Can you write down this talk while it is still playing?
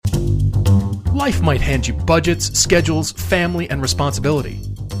Life might hand you budgets, schedules, family, and responsibility.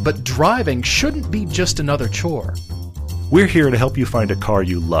 But driving shouldn't be just another chore. We're here to help you find a car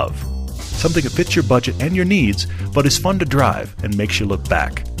you love. Something that fits your budget and your needs, but is fun to drive and makes you look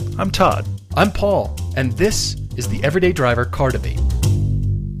back. I'm Todd. I'm Paul, and this is the Everyday Driver Car Debate.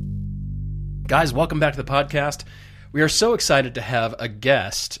 Guys, welcome back to the podcast. We are so excited to have a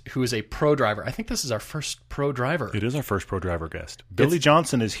guest who is a pro driver. I think this is our first pro driver. It is our first pro driver guest. Billy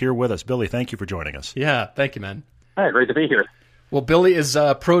Johnson is here with us. Billy, thank you for joining us. Yeah, thank you, man. Hi, great to be here. Well, Billy is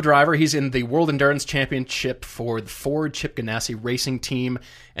a pro driver. He's in the World Endurance Championship for the Ford Chip Ganassi Racing Team.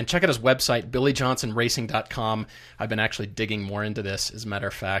 And check out his website, billyjohnsonracing.com. I've been actually digging more into this, as a matter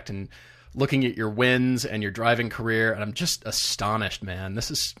of fact, and looking at your wins and your driving career, and I'm just astonished, man.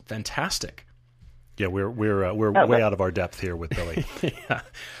 This is fantastic. Yeah, we're way out of our depth here with Billy. Yeah.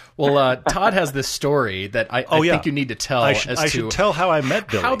 Well, Todd has this story that I think you need to tell. I should tell how I met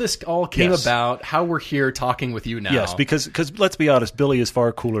Billy. How this all came about, how we're here talking with you now. Yes, because let's be honest, Billy is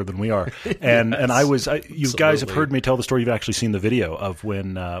far cooler than we are. And Yes, you guys have heard me tell the story. You've actually seen the video of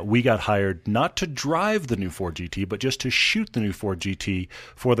when we got hired not to drive the new Ford GT, but just to shoot the new Ford GT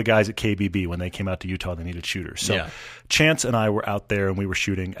for the guys at KBB when they came out to Utah. They needed shooters. So Chance and I were out there and we were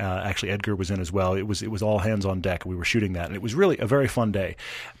shooting. Actually, Edgar was in as well. It was all hands on deck. We were shooting that, and it was really a very fun day.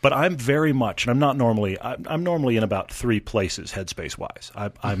 But I'm very much, and I'm normally in about three places headspace wise.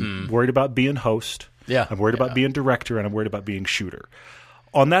 I'm worried about being host. Yeah. I'm worried about being director, and I'm worried about being shooter.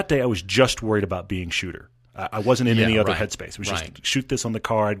 On that day, I was just worried about being shooter. I wasn't in any other headspace. It was just shoot this on the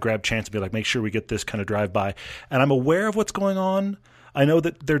car. I'd grab Chance and be like, make sure we get this kind of drive by. And I'm aware of what's going on. I know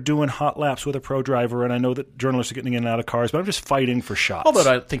that they're doing hot laps with a pro driver, and I know that journalists are getting in and out of cars, but I'm just fighting for shots. Although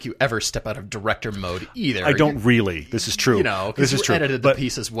I don't think you ever step out of director mode either. I don't really. This is true. You know, because you edited the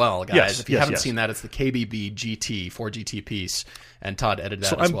piece as well, guys. Yes, if you haven't seen that, it's the KBB GT, 4GT piece, and Todd edited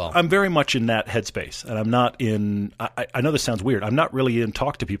that as well. I'm very much in that headspace, and I'm not in – I know this sounds weird. I'm not really in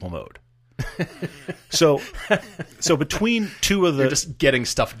talk to people mode. So between two of the – You're just getting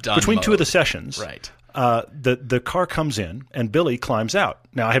stuff done Between mode. two of the sessions – Right. The car comes in, and Billy climbs out.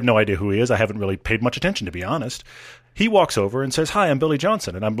 Now, I have no idea who he is. I haven't really paid much attention, to be honest. He walks over and says, "Hi, I'm Billy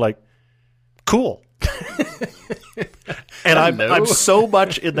Johnson." And I'm like, cool. And I'm so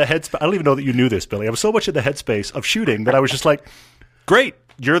much in the headspace. I don't even know that you knew this, Billy. I'm so much in the headspace of shooting that I was just like, great,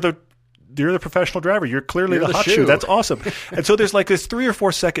 you're the professional driver. You're clearly the hot shoe. That's awesome. And so there's like this 3 or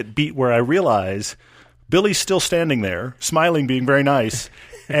 4 second beat where I realize Billy's still standing there, smiling, being very nice,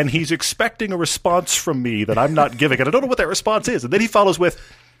 and he's expecting a response from me that I'm not giving. And I don't know what that response is. And then he follows with,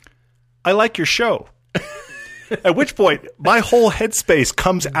 "I like your show." At which point, my whole headspace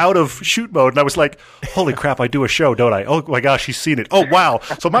comes out of shoot mode. And I was like, holy crap, I do a show, don't I? Oh, my gosh, he's seen it. Oh, wow.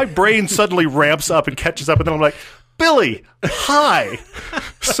 So my brain suddenly ramps up and catches up. And then I'm like, Billy, hi.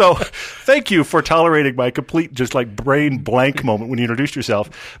 So thank you for tolerating my complete just like brain blank moment when you introduced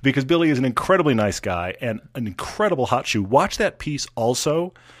yourself, because Billy is an incredibly nice guy and an incredible hot shoe. Watch that piece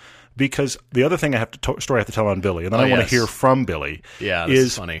also, because the other thing story I have to tell on Billy, and then I want to hear from Billy. Yeah, this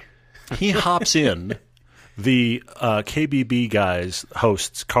is funny. He hops in the KBB guys,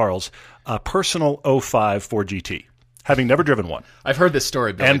 hosts, Carl's personal 05 Ford GT. Having never driven one. I've heard this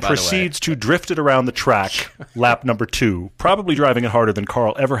story, Billy, and by proceeds the way. to drift it around the track, lap number 2, probably driving it harder than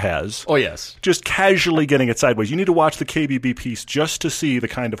Carl ever has. Oh, yes. Just casually getting it sideways. You need to watch the KBB piece just to see the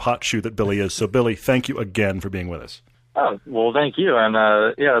kind of hot shoe that Billy is. So, Billy, thank you again for being with us. Oh, well, thank you. And,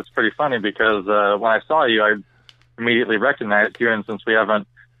 it's pretty funny because when I saw you, I immediately recognized you. And since we haven't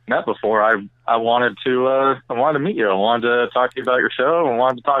met before, I wanted to meet you. I wanted to talk to you about your show and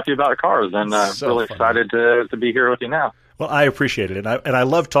wanted to talk to you about cars, and really excited to be here with you now. Well, I appreciate it, and I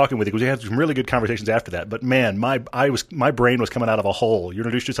love talking with you because we had some really good conversations after that. But man, my brain was coming out of a hole. You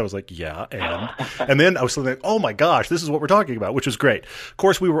introduced yourself, I was like, yeah, and then I was like, oh my gosh, this is what we're talking about, which was great. Of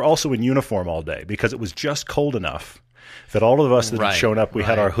course, we were also in uniform all day because it was just cold enough that all of us that had shown up, we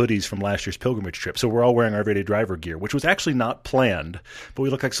had our hoodies from last year's pilgrimage trip. So we're all wearing our Everyday Driver gear, which was actually not planned, but we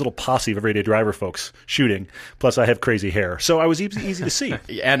look like this little posse of Everyday Driver folks shooting. Plus, I have crazy hair. So I was easy to see.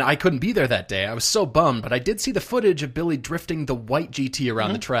 And I couldn't be there that day. I was so bummed, but I did see the footage of Billy drifting the white GT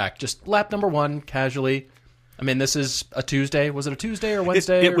around the track. Just lap number 1, casually. I mean, this is a Tuesday. Was it a Tuesday or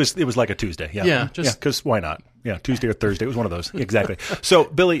Wednesday? It was like a Tuesday, yeah. Yeah, because why not? Yeah, Tuesday or Thursday. It was one of those. Exactly. So,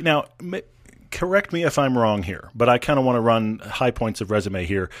 Billy, now correct me if I'm wrong here, but I kind of want to run high points of resume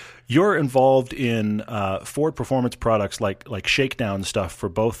here. You're involved in Ford performance products like shakedown stuff for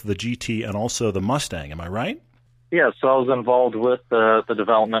both the GT and also the Mustang. Am I right? Yeah, so I was involved with the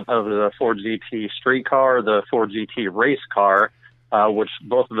development of the Ford GT street car, the Ford GT race car, which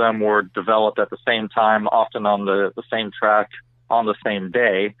both of them were developed at the same time, often on the same track on the same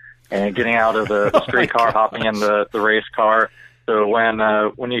day. and getting out of the street car, hopping in the race car. So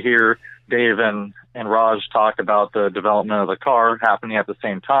when you hear Dave and Raj talk about the development of the car happening at the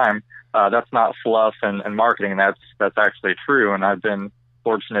same time, that's not fluff and marketing. That's actually true. And I've been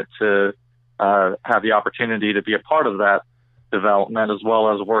fortunate to have the opportunity to be a part of that development, as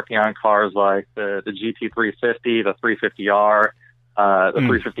well as working on cars like the GT350, the 350R, the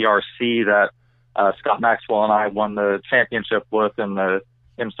 350RC that Scott Maxwell and I won the championship with in the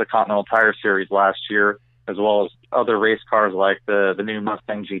IMSA Continental Tire Series last year, as well as other race cars like the new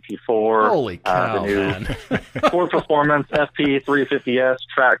Mustang GT4, holy cow, the new man. Ford Performance FP 350S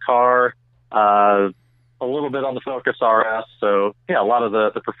track car, a little bit on the Focus RS. So yeah, a lot of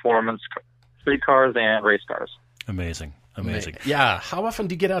the performance street cars and race cars. Amazing. Yeah. How often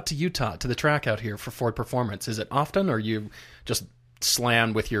do you get out to Utah, to the track out here for Ford Performance? Is it often, or you just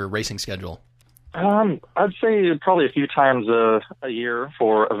slammed with your racing schedule? I'd say probably a few times a year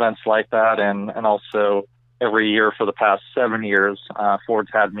for events like that, and also every year for the past 7 years, Ford's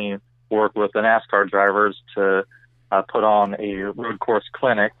had me work with the NASCAR drivers to put on a road course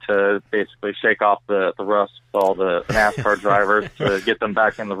clinic to basically shake off the rust with all the NASCAR drivers to get them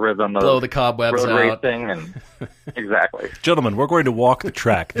back in the rhythm of blow the cobwebs road out. racing. And exactly. Gentlemen, we're going to walk the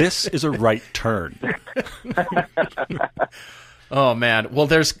track. This is a right turn. Oh, man. Well,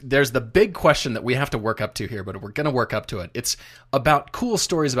 there's the big question that we have to work up to here, but we're going to work up to it. It's about cool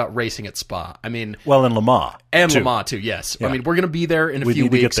stories about racing at Spa. I mean... Well, in Le Mans. And Le Mans, too, yes. Yeah. I mean, we're going to be there in a few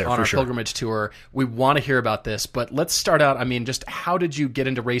weeks on our pilgrimage tour. We want to hear about this, but let's start out. I mean, just how did you get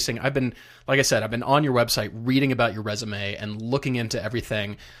into racing? Like I said, I've been on your website reading about your resume and looking into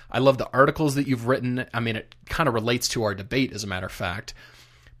everything. I love the articles that you've written. I mean, it kind of relates to our debate, as a matter of fact.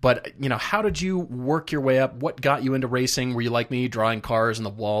 But, how did you work your way up? What got you into racing? Were you like me, drawing cars on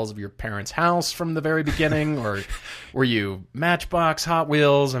the walls of your parents' house from the very beginning? Or were you Matchbox, Hot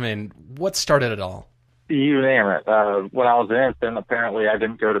Wheels? I mean, what started it all? You name it. When I was an infant, apparently I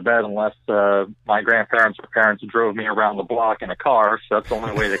didn't go to bed unless my grandparents or parents drove me around the block in a car. So that's the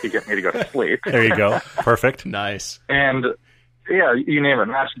only way they could get me to go to sleep. There you go. Perfect. Nice. And, yeah, you name it.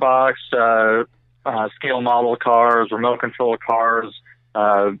 Matchbox, scale model cars, remote control cars,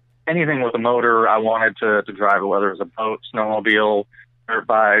 anything with a motor, I wanted to drive it, whether it was a boat, snowmobile, dirt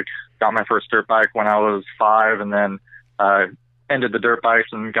bike. Got my first dirt bike when I was 5, and then ended the dirt bikes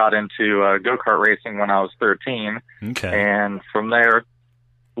and got into go-kart racing when I was 13. Okay. And from there,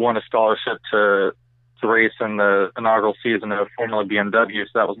 won a scholarship to race in the inaugural season of Formula BMW.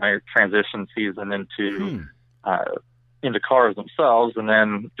 So that was my transition season into cars themselves. And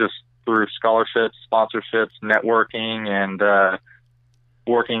then just through scholarships, sponsorships, networking, and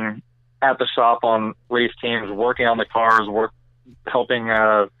working at the shop on race teams, working on the cars, helping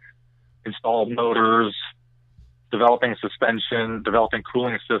install motors, developing suspension, developing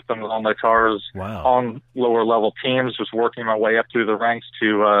cooling systems on the cars. Wow. On lower level teams, just working my way up through the ranks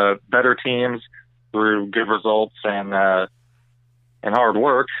to better teams through good results and hard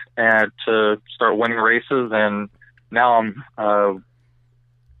work, and to start winning races. And now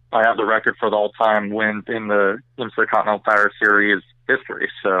I have the record for the all-time wins in the IMSA Continental Tire Series history.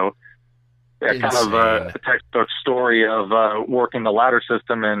 So yeah, kind of a textbook story of working the ladder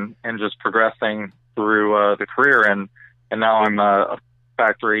system and just progressing through the career. And now I'm a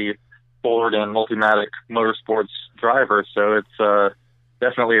factory Ford and Multimatic Motorsports driver. So it's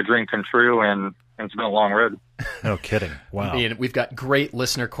definitely a dream come true, and it's been a long road. No kidding. Wow. I mean, we've got great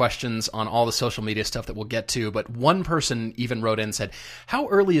listener questions on all the social media stuff that we'll get to, but one person even wrote in and said, how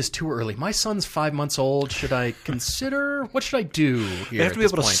early is too early? My son's 5 months old. Should I consider? What should I do here? They have to be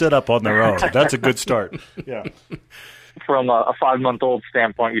able to sit up on their own. That's a good start. Yeah. From a 5-month-old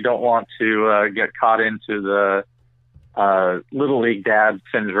standpoint, you don't want to get caught into the little league dad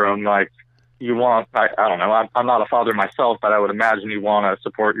syndrome. Like, you want, I don't know, I'm not a father myself, but I would imagine you want to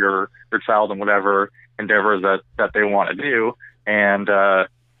support your child in whatever endeavors that they want to do. And,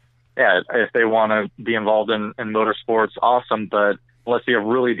 if they want to be involved in motorsports, awesome. But unless you have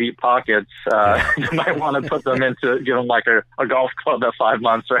really deep pockets, you might want to put them give them like a golf club at 5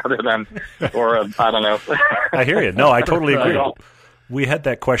 months rather than, I don't know. I hear you. No, I totally agree. We had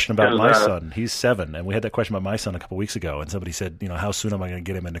that question about my son. He's 7, and we had that question about my son a couple weeks ago, and somebody said, how soon am I going to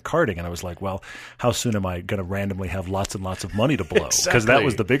get him into karting? And I was like, well, how soon am I going to randomly have lots and lots of money to blow? Because that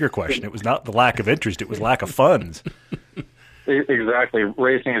was the bigger question. It was not the lack of interest, it was lack of funds. Exactly.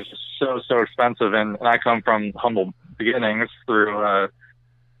 Racing is just so expensive, and I come from humble beginnings through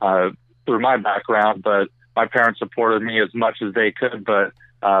my background, but my parents supported me as much as they could, but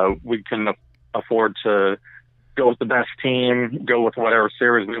we couldn't afford to go with the best team, go with whatever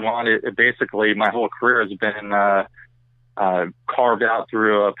series we wanted. Basically, my whole career has been carved out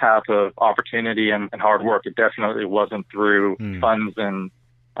through a path of opportunity and hard work. It definitely wasn't through funds and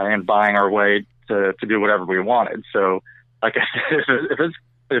buying our way to do whatever we wanted. So, like I said,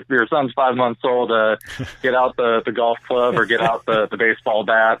 if your son's 5 months old, get out the golf club or get out the baseball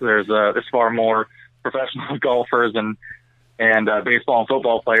bat. There's far more professional golfers and baseball and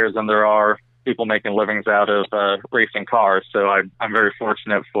football players than there are people making livings out of racing cars. So I'm very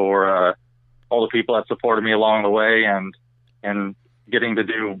fortunate for all the people that supported me along the way and getting to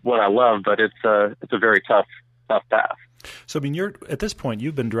do what I love. But it's a very tough path. So I mean, you're at this point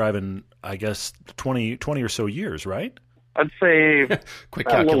you've been driving, I guess 20 or so years, right? I'd say quick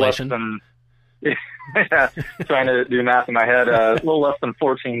calculation. Trying to do math in my head. A little less than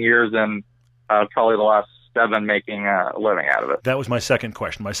 14 years, and probably the last 7 making a living out of it. That was my second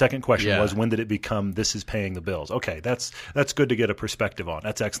question. My second question was, when did it become this is paying the bills? Okay, that's good to get a perspective on.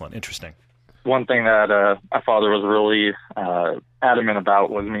 That's excellent. Interesting. One thing that my father was really adamant about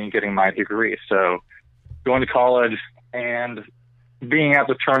was me getting my degree. So going to college and being at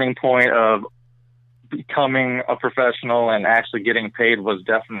the turning point of becoming a professional and actually getting paid was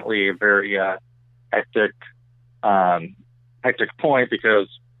definitely a very hectic point, because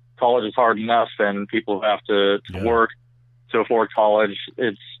college is hard enough and people have to work to afford college.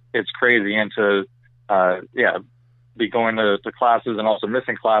 It's crazy, and to be going to classes and also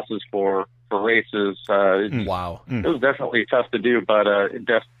missing classes for races. Wow. It was definitely tough to do, but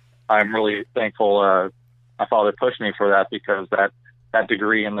I'm really thankful my father pushed me for that, because that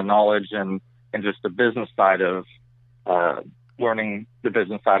degree and the knowledge and just the business side of learning the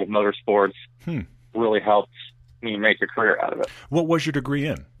business side of motorsports really helped me make a career out of it. What was your degree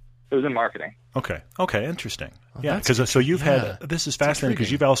in? It was in marketing. Okay, interesting. Because so you've had, this is fascinating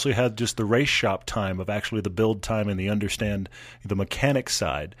because you've also had just the race shop time of actually the build time and the mechanics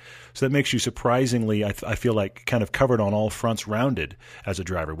side. So that makes you surprisingly, I feel like, kind of covered on all fronts, rounded as a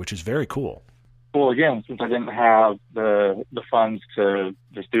driver, which is very cool. Well, again, since I didn't have the funds to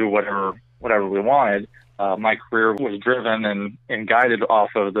just do whatever we wanted, my career was driven and guided off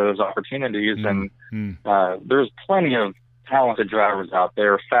of those opportunities. And there's plenty of talented drivers out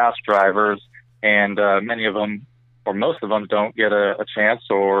there, fast drivers, and many of them, or most of them, don't get a chance,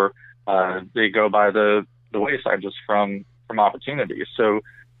 or they go by the wayside just from opportunities. So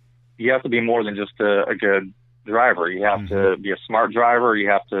you have to be more than just a good driver. You have to be a smart driver. You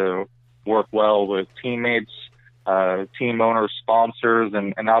have to work well with teammates, team owners, sponsors,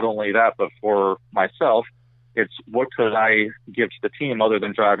 and not only that, but for myself, it's what could I give to the team other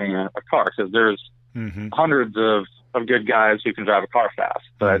than driving a car? Because there's hundreds of good guys who can drive a car fast,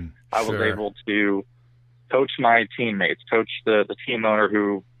 but I was able to coach my teammates, coach the team owner,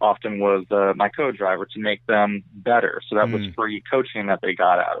 who often was my co-driver, to make them better. So that was free coaching that they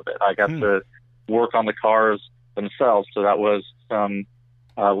got out of it. I got to work on the cars themselves, so that was some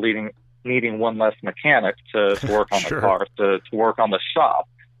needing one less mechanic to work on the car, to work on the shop,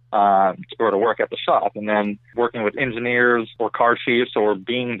 or to work at the shop, and then working with engineers or car chiefs, or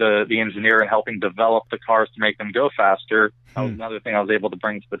being the engineer and helping develop the cars to make them go faster. That was another thing I was able to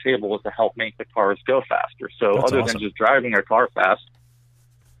bring to the table, was to help make the cars go faster. So that's other than just driving a car fast,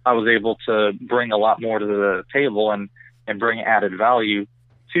 I was able to bring a lot more to the table and bring added value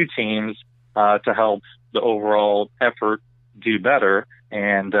to teams to help the overall effort do better.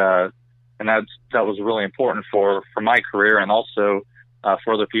 And that was really important for my career, and also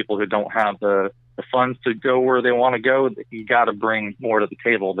for other people who don't have the funds to go where they want to go. You got to bring more to the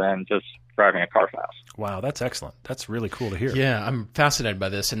table than just driving a car fast. Wow, that's excellent. That's really cool to hear. Yeah, I'm fascinated by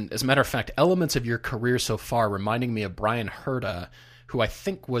this. And as a matter of fact, elements of your career so far reminding me of Brian Herta, who I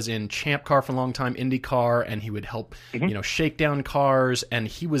think was in Champ Car for a long time, IndyCar, and he would help, shake down cars. And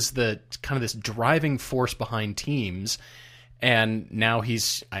he was the kind of this driving force behind teams. And now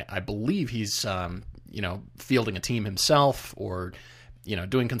I believe he's, fielding a team himself, or,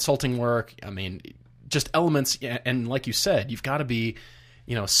 doing consulting work. I mean, just elements. And like you said, you've got to be,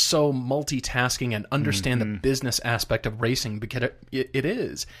 so multitasking and understand the business aspect of racing, because it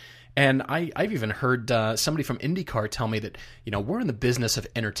is. And I've even heard somebody from IndyCar tell me that, we're in the business of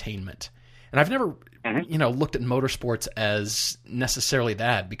entertainment. And I've never, looked at motorsports as necessarily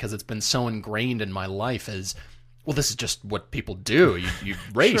that, because it's been so ingrained in my life as, well, this is just what people do. You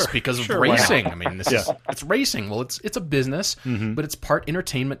race because of racing. I mean, it's racing. Well, it's a business, but it's part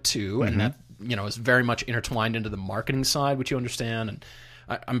entertainment too, and that is very much intertwined into the marketing side, which you understand. And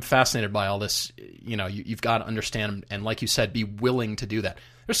I'm fascinated by all this. You've got to understand, and like you said, be willing to do that.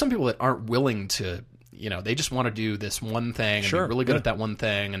 There's some people that aren't willing to. They just want to do this one thing and be really good at that one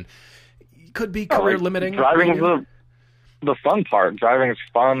thing, and it could be career limiting. Driving is the fun part. Driving is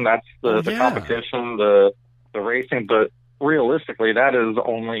fun. That's the competition, the racing, but realistically, that is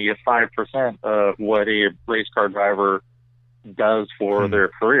only 5% of what a race car driver does for their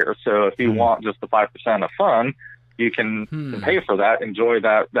career. So if you want just the 5% of fun, you can pay for that, enjoy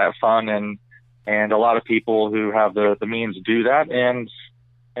that fun, and a lot of people who have the means do that, and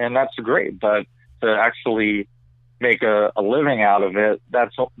that's great. But to actually make a living out of it,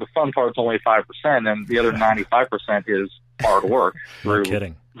 that's the fun part's only 5%, and the other 95% is hard work. No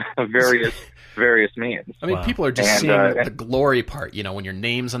kidding. various means. I mean, people are just seeing the glory part, when your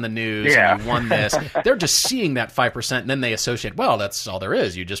name's on the news and you won this. They're just seeing that 5%, and then they associate, well, that's all there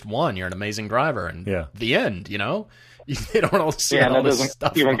is. You just won. You're an amazing driver. And the end, They don't all see all this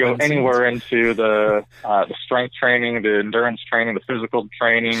stuff. Even go anywhere into the strength training, the endurance training, the physical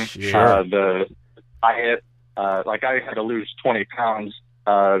training, the diet. Like I had to lose 20 pounds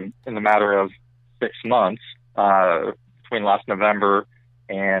in the matter of 6 months between last November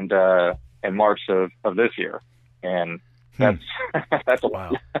and March of this year, and that's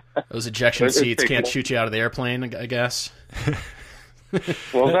wow. Those ejection seats can't shoot you out of the airplane, I guess.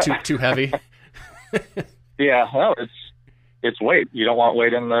 Well, too heavy. Yeah, well, it's weight. You don't want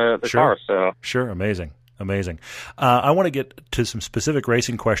weight in the car. So sure, amazing. I want to get to some specific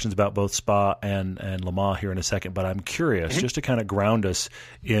racing questions about both Spa and Le Mans here in a second, but I'm curious, just to kind of ground us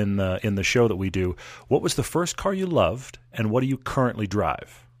in the show that we do. What was the first car you loved, and what do you currently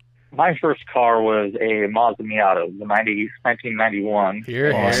drive? My first car was a Mazda Miata, the 1991.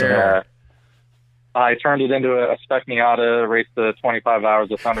 Awesome. I turned it into a spec Miata, raced the 25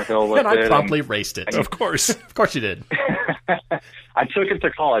 hours of Thunderhill with it. And I promptly raced it. Of course. Of course you did. I took it to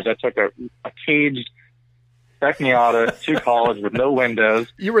college. I took a caged spec Miata to college with no windows.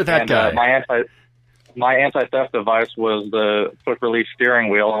 You were that guy. My anti-theft device was the quick-release steering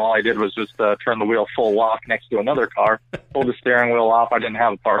wheel, and all I did was just turn the wheel full lock next to another car, pull the steering wheel off. I didn't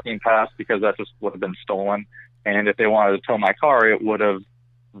have a parking pass because that just would have been stolen. And if they wanted to tow my car, it would have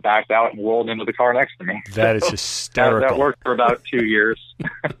backed out and rolled into the car next to me. That is hysterical. That worked for about 2 years.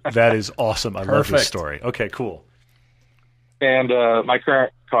 That is awesome. I love this story. Okay, cool. And my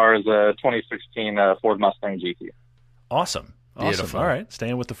current car is a 2016 Ford Mustang GT. Awesome. Beautiful. All right,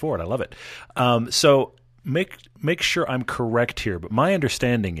 staying with the Ford. I love it. So make sure I'm correct here, but my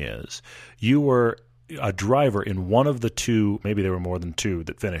understanding is you were a driver in one of the two, maybe there were more than two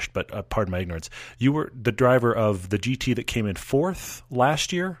that finished, but pardon my ignorance. You were the driver of the GT that came in fourth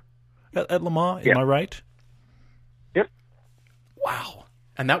last year at Le Mans, am I right? Yep. Wow.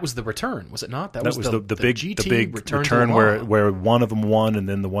 And that was the return, was it not? That was the big GT the big return where one of them won, and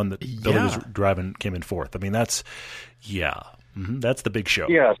then the one that Billy was driving came in fourth. I mean, that's that's the big show.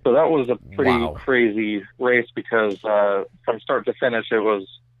 Yeah, so that was a pretty crazy race because from start to finish, it was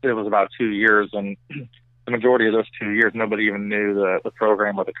about 2 years, and the majority of those 2 years, nobody even knew the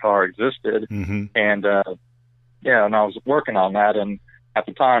program or the car existed. Mm-hmm. And and I was working on that, and at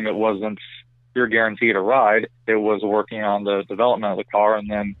the time, it wasn't you're guaranteed a ride. It was working on the development of the car, and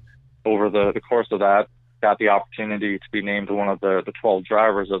then over the course of that, got the opportunity to be named one of the 12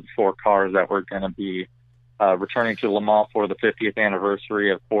 drivers of the 4 cars that were going to be returning to Le Mans for the 50th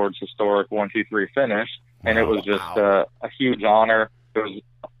anniversary of Ford's historic 1-2-3 finish. And it was just a huge honor. It was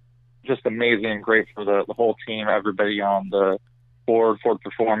just amazing and great for the whole team, everybody on the Ford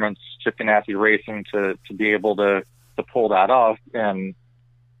Performance, Chip Ganassi Racing to be able to pull that off. And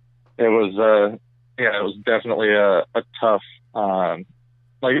it was definitely a tough, it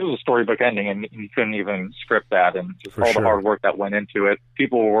was a storybook ending, and you couldn't even script that, and just the hard work that went into it.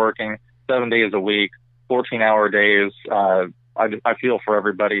 People were working 7 days a week, 14-hour days. I feel for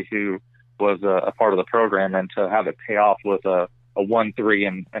everybody who was a part of the program, and to have it pay off with a 1, 3,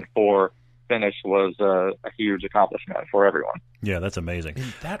 and 4 finish was a huge accomplishment for everyone. Yeah, that's amazing.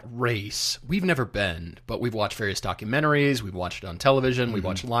 In that race, we've never been, but we've watched various documentaries, we've watched it on television, we've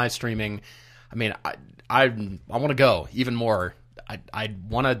watched live streaming. I mean, I want to go even more. I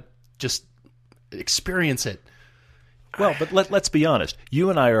want to just experience it. Well, but let's be honest. You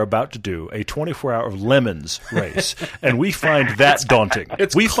and I are about to do a 24-hour Lemons race, and we find that daunting.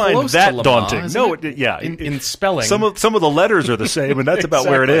 We find that daunting. No, in spelling. Some of the letters are the same, and that's about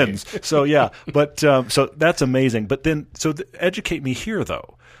where it ends. So yeah, but so that's amazing. But then, educate me here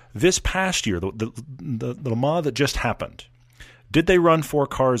though. This past year, the Le Mans that just happened, did they run 4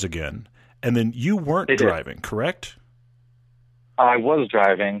 cars again? And then you weren't driving, correct? I was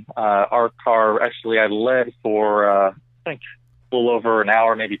driving. Our car, actually, I led for, I think, a little over an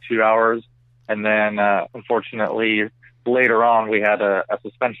hour, maybe 2 hours. And then, unfortunately, later on, we had a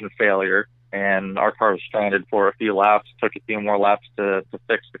suspension failure, and our car was stranded for a few laps. Took a few more laps to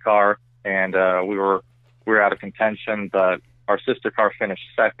fix the car, and we were out of contention. But our sister car finished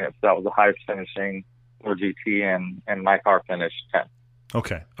second, so that was the highest finishing 4GT, and my car finished 10th.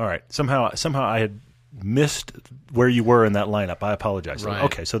 Okay, all right. Somehow I had missed where you were in that lineup. I apologize. Right.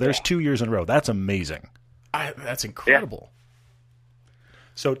 Okay, so there's 2 years in a row. That's amazing. That's incredible. Yeah.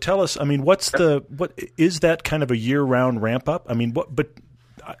 So tell us, I mean, what is that kind of a year-round ramp-up? I mean,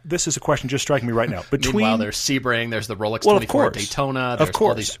 this is a question just striking me right now. Meanwhile, there's Sebring, there's the Rolex 24 at Daytona, there's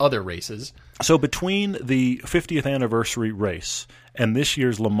all these other races. So between the 50th anniversary race and this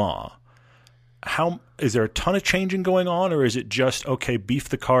year's Le Mans, is there a ton of changing going on, or is it just, okay, beef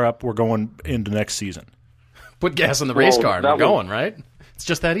the car up, we're going into next season? Put gas in the race car and we're going, right? It's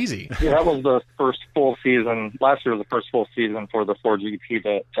just that easy. Yeah, that was the first full season. Last year was the first full season for the 4GT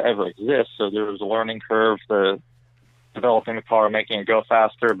to ever exist. So there was a learning curve, developing the car, making it go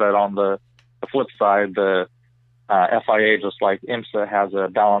faster. But on the flip side, the FIA, just like IMSA, has a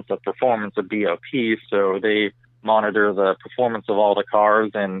balance of performance, a BOP. So they monitor the performance of all the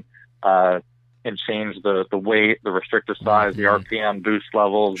cars and change the weight, the restrictor size, the RPM, boost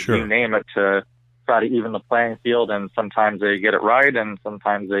levels, you name it, to try to even the playing field. And sometimes they get it right, and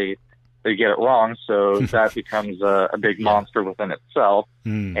sometimes they get it wrong. So that becomes a big monster within itself.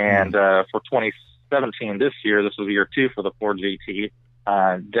 And for 2017, this year, this was year 2 for the 4GT.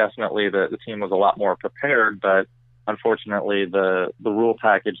 Definitely the team was a lot more prepared, but unfortunately the rule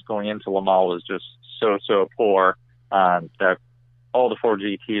package going into Le Mans was just so poor that all the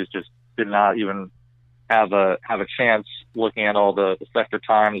 4GTs just did not even have a chance. Looking at all the sector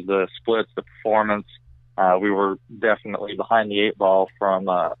times, the splits, the performance, we were definitely behind the 8 ball from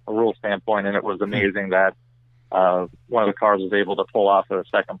a rule standpoint, and it was amazing that one of the cars was able to pull off a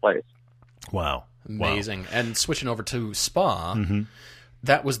second place. Wow. Amazing. Wow. And switching over to Spa,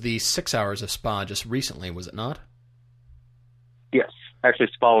 that was the 6 hours of Spa just recently, was it not? Yes. Actually,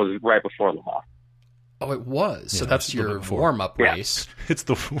 Spa was right before Le Mans. Oh, it was. So that's your warm-up race. It's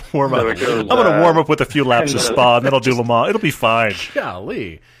the warm-up. So I'm going to warm up with a few laps of Spa, and then I'll do Le Mans. It'll be fine.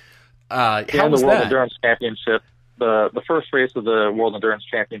 Golly. How was the World Endurance Championship, the first race of the World Endurance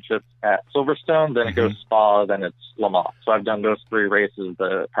Championship at Silverstone, then it goes Spa, then it's Le Mans. So I've done those 3 races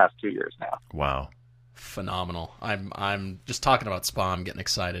the past 2 years now. Wow. Phenomenal. I'm just talking about Spa, I'm getting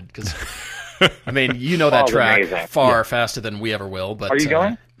excited because I mean, you know that track far faster than we ever will. But are you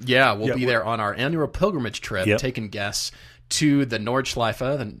going? Yeah, we'll be there on our annual pilgrimage trip, taking guests to the Nordschleife,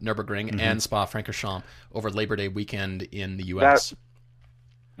 the Nürburgring, and Spa-Francorchamps over Labor Day weekend in the U.S.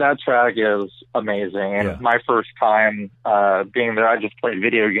 That track is amazing. And my first time being there, I just played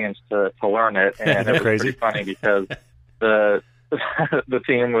video games to learn it. And it was pretty funny because the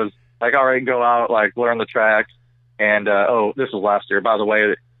team was like, all right, go out, like, learn the tracks. And, this was last year. By the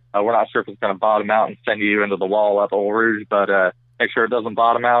way, we're not sure if it's going to bottom out and send you into the wall up Eau Rouge, but make sure it doesn't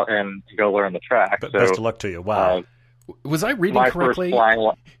bottom out and go learn the track. But best of luck to you. Wow. Was I reading correctly?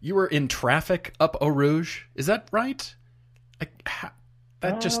 You were in traffic up Eau Rouge. Is that right?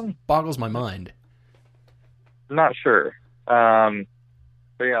 That just boggles my mind. I'm not sure. But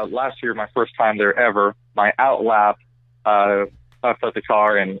yeah, last year, my first time there ever, my out lap, I put the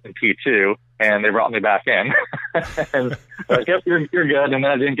car in P2, and they brought me back in. And like, yep, you're good. And then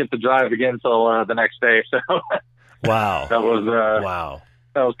I didn't get to drive again until the next day. So wow, that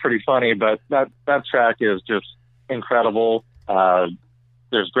was pretty funny. But that track is just incredible.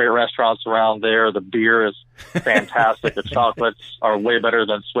 There's great restaurants around there. The beer is fantastic. The chocolates are way better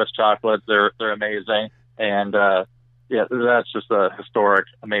than Swiss chocolates. They're amazing. And that's just a historic,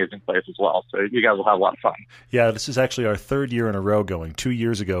 amazing place as well. So you guys will have a lot of fun. Yeah, this is actually our 3rd year in a row going. 2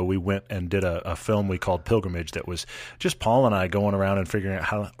 years ago, we went and did a film we called Pilgrimage that was just Paul and I going around and figuring out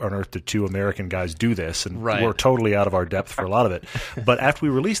how on earth did 2 American guys do this. And we're totally out of our depth for a lot of it. But after we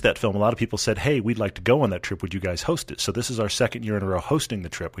released that film, a lot of people said, hey, we'd like to go on that trip. Would you guys host it? So this is our 2nd year in a row hosting the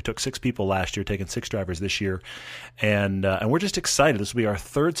trip. We took 6 people last year, taking 6 drivers this year. And we're just excited. This will be our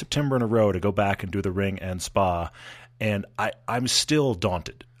 3rd September in a row to go back and do the Ring and Spa. And I'm still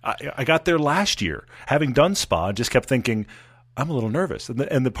daunted. I got there last year, having done Spa, and just kept thinking, I'm a little nervous.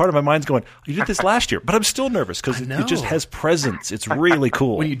 And the part of my mind's going, you did this last year, but I'm still nervous because it just has presence. It's really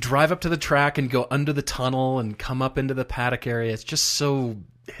cool. When you drive up to the track and go under the tunnel and come up into the paddock area, it's just so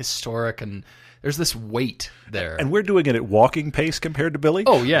historic, and there's this weight there. And we're doing it at walking pace compared to Billy.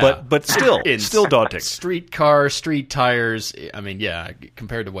 Oh, yeah. But still daunting. Street car, street tires. I mean, yeah,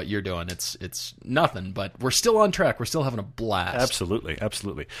 compared to what you're doing, it's nothing. But we're still on track. We're still having a blast.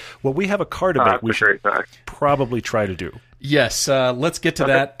 Absolutely. Well, we have a car debate we should probably try to do. Yes, let's get to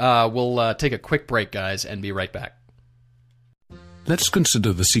that. We'll take a quick break, guys, and be right back. Let's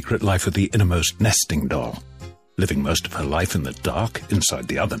consider the secret life of the innermost nesting doll. Living most of her life in the dark, inside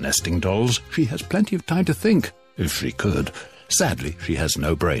the other nesting dolls, she has plenty of time to think, if she could. Sadly, she has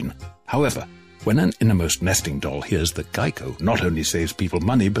no brain. However, When an innermost nesting doll hears that Geico not only saves people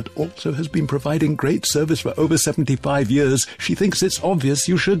money, but also has been providing great service for over 75 years, she thinks it's obvious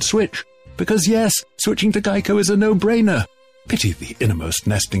you should switch. Because yes, switching to Geico is a no-brainer. Pity the innermost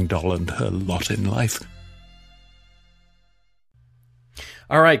nesting doll and her lot in life.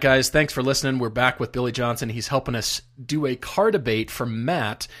 All right, guys, thanks for listening. We're back with Billy Johnson. He's helping us do a car debate for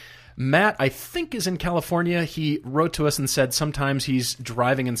Matt. Matt, I think, is in California. He wrote to us and said sometimes he's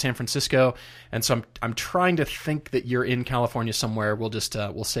driving in San Francisco, and so I'm trying to think that you're in California somewhere. We'll just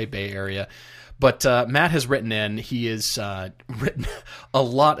we'll say Bay Area. But Matt has written in. He has written a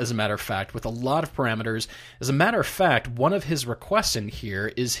lot, as a matter of fact, with a lot of parameters. As a matter of fact, one of his requests in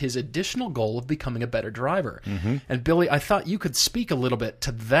here is his additional goal of becoming a better driver. Mm-hmm. And Billy, I thought you could speak a little bit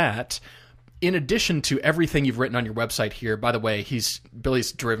to that. In addition to everything you've written on your website here, by the way,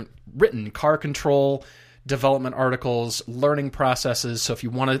 Billy's written car control, development articles, learning processes. So if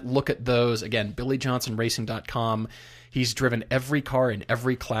you want to look at those, again, BillyJohnsonRacing.com. He's driven every car in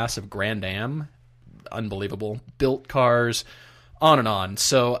every class of Grand Am. Unbelievable. Built cars, on and on.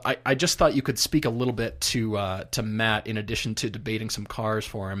 So I just thought you could speak a little bit to Matt in addition to debating some cars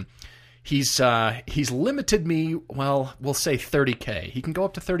for him. He's limited me, well, we'll say 30K. He can go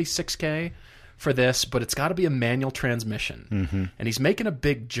up to 36K for this, but it's got to be a manual transmission. Mm-hmm. And he's making a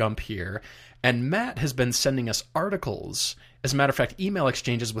big jump here. And Matt has been sending us articles, as a matter of fact, email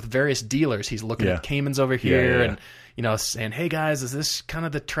exchanges with various dealers. He's looking at Caymans over here and, you know, saying, hey guys, is this kind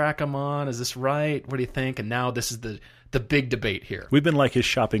of the track I'm on? Is this right? What do you think? And now this is the big debate here. We've been like his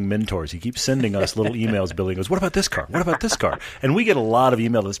shopping mentors. He keeps sending us little emails. Billy goes, what about this car? What about this car? And we get a lot of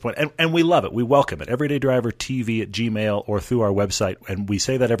email at this point, and we love it. We welcome it. EverydayDriverTV@gmail or through our website. And we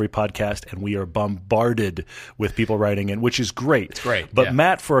say that every podcast, and we are bombarded with people writing in, which is great. It's great. But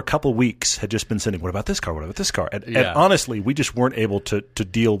Matt, for a couple weeks, had just been sending, what about this car? What about this car? And honestly, we just weren't able to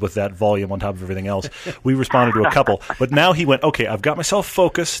deal with that volume on top of everything else. We responded to a couple. But now he went, okay, I've got myself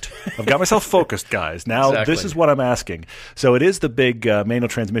focused, guys. Now This is what I'm asking. So it is the big manual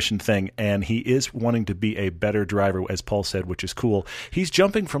transmission thing, and he is wanting to be a better driver, as Paul said, which is cool. He's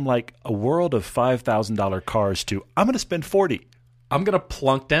jumping from like a world of $5,000 cars to, I'm going to spend $40,000. I'm going to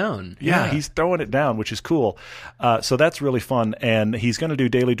plunk down. Yeah, he's throwing it down, which is cool. So that's really fun. And he's going to do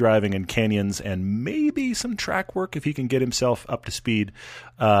daily driving in canyons and maybe some track work if he can get himself up to speed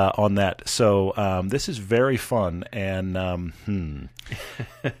on that. So this is very fun. And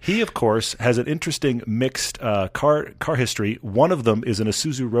he, of course, has an interesting mixed car history. One of them is an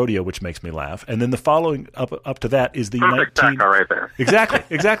Isuzu Rodeo, which makes me laugh. And then the following up to that is the perfect track car right there.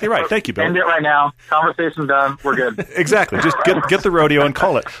 Exactly right. Thank you, Bill. End it right now. Conversation done. We're good. Exactly. Just get the Rodeo and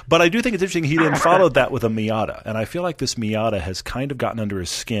call it. But I do think it's interesting he then followed that with a Miata. And I feel like this Miata has kind of gotten under his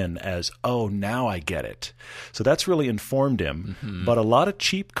skin as, oh, now I get it. So that's really informed him. Mm-hmm. But a lot of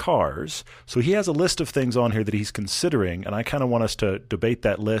cheap cars. So he has a list of things on here that he's considering, and I kind of want us to debate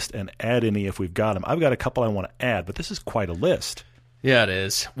that list and add any if we've got them. I've got a couple I want to add, but this is quite a list. Yeah, it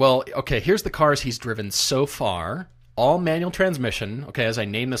is. Well, okay, here's the cars he's driven so far. All manual transmission. Okay, as I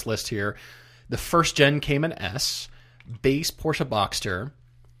name this list here, the first gen Cayman S, base Porsche Boxster.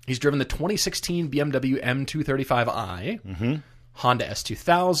 He's driven the 2016 BMW M235i, mm-hmm. Honda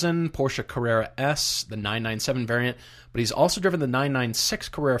S2000, Porsche Carrera S, the 997 variant, but he's also driven the 996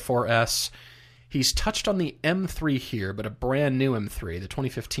 Carrera 4S. He's touched on the M3 here, but a brand new M3, the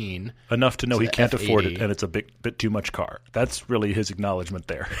 2015. Enough to know he can't afford it, and it's a bit too much car. That's really his acknowledgement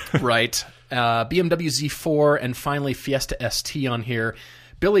there. Right. BMW Z4, and finally Fiesta ST on here.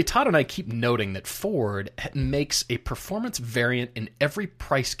 Billy, Todd and I keep noting that Ford makes a performance variant in every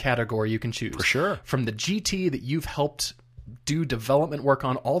price category you can choose. For sure. From the GT that you've helped do development work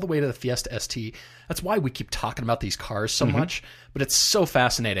on all the way to the Fiesta ST. That's why we keep talking about these cars so much, but it's so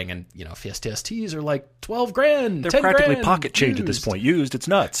fascinating. And, you know, Fiesta STs are like $12,000. They're practically pocket change at this point. Used. It's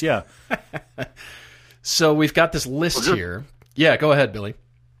nuts. Yeah. So we've got this list here. Yeah, go ahead, Billy.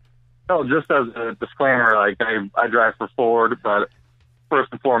 Oh, just as a disclaimer, like I drive for Ford, but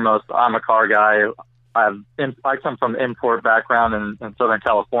first and foremost, I'm a car guy. I come from an import background in Southern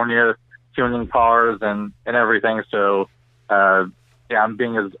California, tuning cars and everything. So, I'm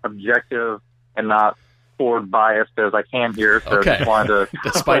being as objective and not Ford biased as I can here. So okay. I just wanted to,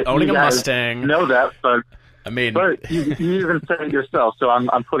 despite owning a Mustang, know that. But I mean, but you even said it yourself. So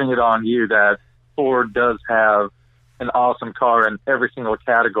I'm putting it on you that Ford does have an awesome car in every single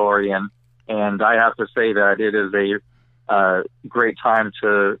category, and I have to say that it is a great time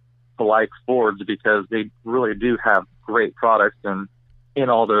to like Fords because they really do have great products in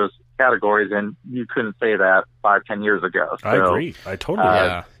all those categories, and you couldn't say that 5-10 years ago. So, I agree. I totally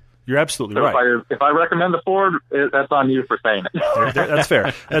agree. You're absolutely so right. If I recommend the Ford, that's on you for saying it. That's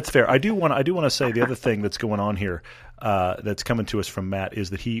fair. That's fair. I do want to say the other thing that's going on here that's coming to us from Matt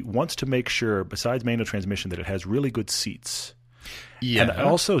is that he wants to make sure, besides manual transmission, that it has really good seats. Yeah. And I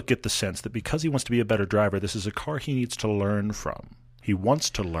also get the sense that because he wants to be a better driver, this is a car he needs to learn from. He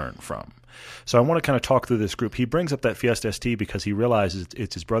wants to learn from. So I want to kind of talk through this group. He brings up that Fiesta ST because he realizes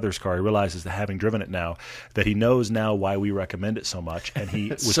it's his brother's car. He realizes that having driven it now, that he knows now why we recommend it so much. And he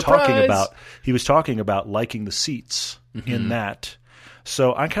was talking about liking the seats in that.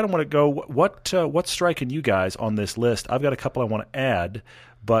 So I kind of want to go, what's striking you guys on this list? I've got a couple I want to add,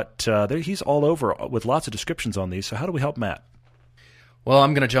 but he's all over with lots of descriptions on these. So how do we help Matt? Well,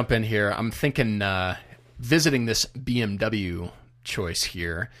 I'm going to jump in here. I'm thinking visiting this BMW choice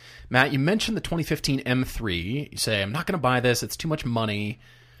here. Matt, you mentioned the 2015 M3. You say, I'm not going to buy this. It's too much money.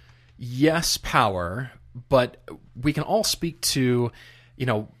 Yes, power, but we can all speak to,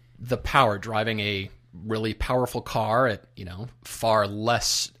 the power driving a really powerful car at, far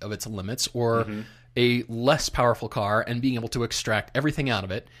less of its limits, or a less powerful car and being able to extract everything out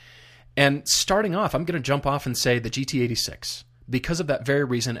of it. And starting off, I'm going to jump off and say the GT86, because of that very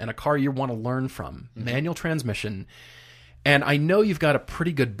reason, and a car you want to learn from. Manual transmission. And I know you've got a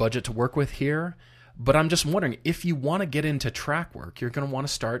pretty good budget to work with here, but I'm just wondering, if you want to get into track work, you're going to want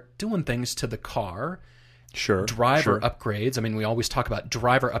to start doing things to the car. Driver upgrades. I mean, we always talk about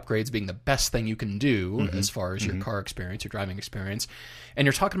driver upgrades being the best thing you can do as far as your car experience, your driving experience. And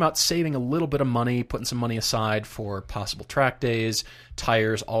you're talking about saving a little bit of money, putting some money aside for possible track days,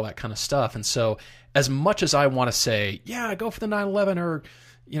 tires, all that kind of stuff. And so as much as I want to say, yeah, go for the 911 or,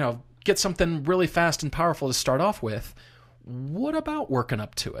 get something really fast and powerful to start off with, what about working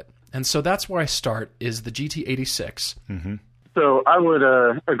up to it? And so that's where I start, is the GT86. So I would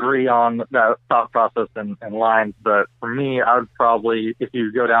agree on that thought process and lines, but for me, I would probably, if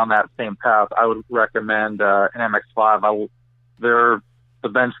you go down that same path, I would recommend an MX-5. They're the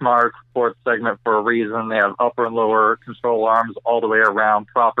benchmark sports segment for a reason. They have upper and lower control arms all the way around,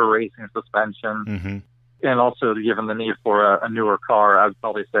 proper racing suspension, and also given the need for a newer car, I would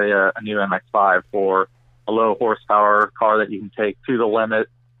probably say a new MX-5 for a low horsepower car that you can take to the limit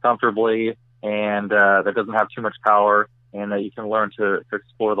comfortably, and that doesn't have too much power, and that you can learn to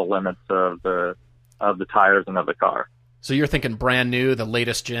explore the limits of the tires and of the car. So you're thinking brand new, the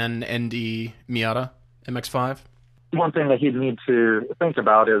latest gen ND Miata MX-5? One thing that he'd need to think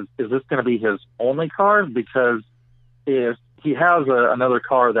about is this going to be his only car? Because if he has another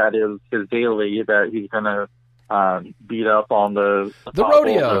car that is his daily that he's going to beat up on the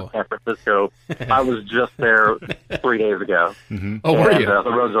rodeo of San Francisco. I was just there 3 days ago. Oh, were you?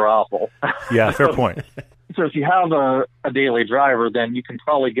 The roads are awful. Yeah, fair point. So if you have a daily driver, then you can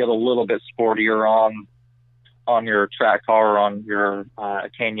probably get a little bit sportier on your track car or on your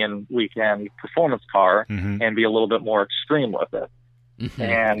Canyon weekend performance car and be a little bit more extreme with it.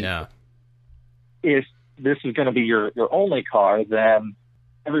 And if this is going to be your only car, then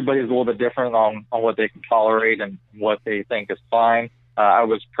everybody's a little bit different on what they can tolerate and what they think is fine. I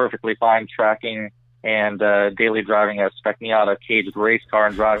was perfectly fine tracking and daily driving a Spec Miata caged race car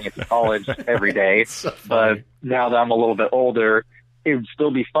and driving it to college every day. So but now that I'm a little bit older, it would still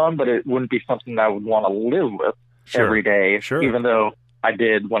be fun, but it wouldn't be something that I would want to live with every day, even though I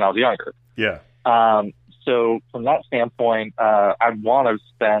did when I was younger. Yeah. So from that standpoint, I'd want to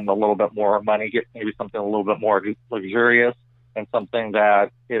spend a little bit more money, get maybe something a little bit more luxurious, and something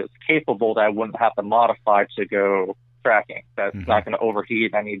that is capable that I wouldn't have to modify to go tracking. That's not going to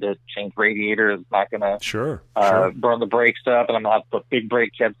overheat. I need to change radiators. It's not going to burn the brakes up, and I'm going to have to put big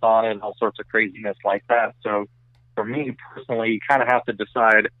brake kits on it and all sorts of craziness like that. So for me personally, you kind of have to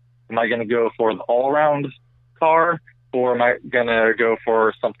decide, am I going to go for the all-around car, or am I going to go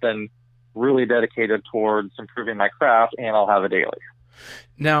for something really dedicated towards improving my craft, and I'll have a daily?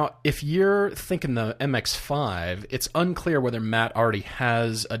 Now, if you're thinking the MX-5, it's unclear whether Matt already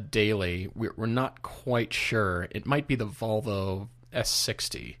has a daily. We're not quite sure. It might be the Volvo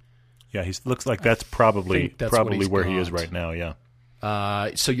S60. Yeah, he looks like that's probably where he is right now,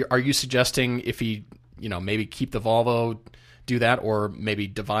 yeah. So are you suggesting if he, maybe keep the Volvo, do that, or maybe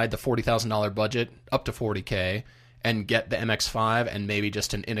divide the $40,000 budget up to $40K and get the MX-5 and maybe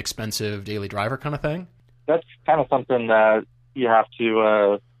just an inexpensive daily driver kind of thing? That's kind of something that you have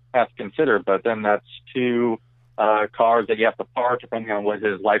to consider, but then that's two cars that you have to park depending on what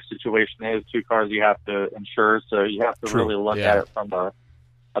his life situation is, two cars you have to insure, so you have to really look at it from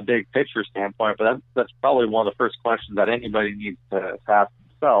a big picture standpoint. But that's probably one of the first questions that anybody needs to ask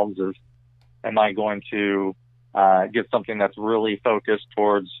themselves is, am I going to get something that's really focused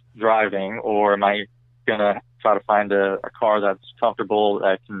towards driving, or am I gonna try to find a car that's comfortable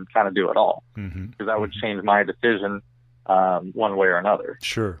that can kind of do it all, because that would change my decision one way or another.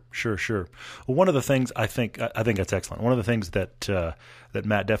 Sure. Well, one of the things I think that's excellent. One of the things that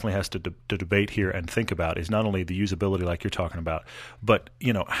Matt definitely has to debate here and think about is not only the usability like you're talking about, but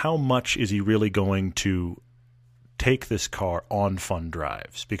how much is he really going to take this car on fun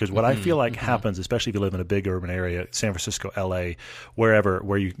drives? Because what I feel like happens, especially if you live in a big urban area, San Francisco, LA, wherever,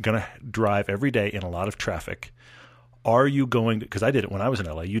 where you're going to drive every day in a lot of traffic, are you going to, because I did it when I was in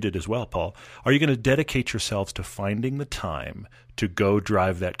LA, you did as well, Paul, are you going to dedicate yourselves to finding the time to go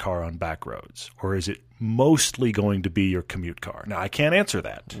drive that car on back roads? Or is it mostly going to be your commute car? Now, I can't answer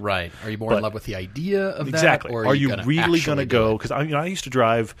that. Right. Are you more in love with the idea of exactly. that? Or are you really going to go? Because I used to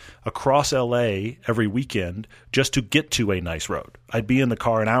drive across LA every weekend just to get to a nice road. I'd be in the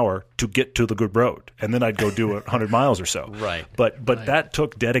car an hour to get to the good road, and then I'd go do 100 miles or so. Right. But right. That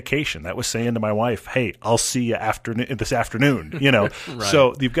took dedication. That was saying to my wife, "Hey, I'll see you this afternoon." Right.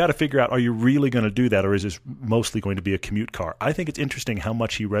 So you've got to figure out: are you really going to do that, or is this mostly going to be a commute car? I think it's interesting how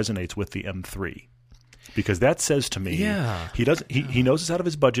much he resonates with the M3. Because that says to me, he knows it's out of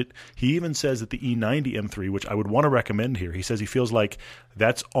his budget. He even says that the E90 M3, which I would want to recommend here, he says he feels like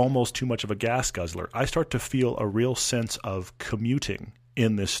that's almost too much of a gas guzzler. I start to feel a real sense of commuting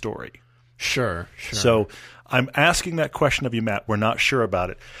in this story. Sure. So I'm asking that question of you, Matt. We're not sure about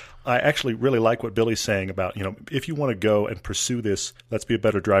it. I actually really like what Billy's saying about, if you want to go and pursue this let's be a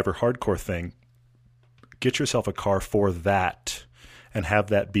better driver hardcore thing, get yourself a car for that and have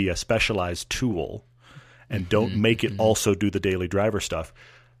that be a specialized tool. And don't make it also do the daily driver stuff.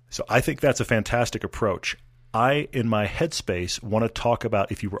 So I think that's a fantastic approach. I, in my headspace, want to talk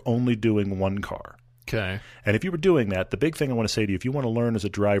about if you were only doing one car. Okay. And if you were doing that, the big thing I want to say to you, if you want to learn as a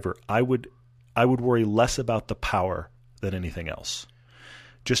driver, I would worry less about the power than anything else.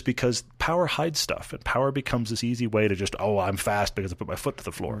 Just because power hides stuff, and power becomes this easy way to just, I'm fast because I put my foot to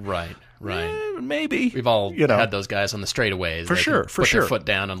the floor. Right. Maybe. We've all had those guys on the straightaways. For sure. Put their foot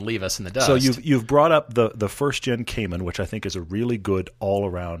down and leave us in the dust. So you've brought up the first-gen Cayman, which I think is a really good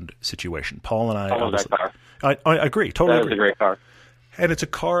all-around situation. Paul and I love that car. I agree. Totally agree. That is a great car. And it's a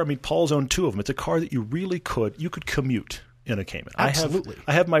car, Paul's owned two of them. It's a car that you could commute in a Cayman. Absolutely.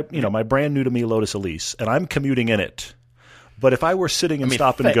 I have my, my brand new to me Lotus Elise, and I'm commuting in it. But if I were sitting and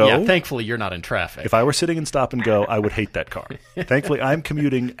stop and go... Yeah, thankfully you're not in traffic. If I were sitting and stop and go, I would hate that car. Thankfully, I'm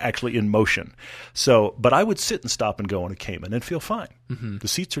commuting actually in motion. But I would sit and stop and go on a Cayman and feel fine. Mm-hmm. The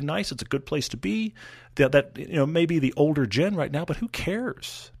seats are nice. It's a good place to be. That maybe the older gen right now, but who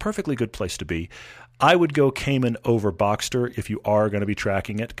cares? Perfectly good place to be. I would go Cayman over Boxster if you are going to be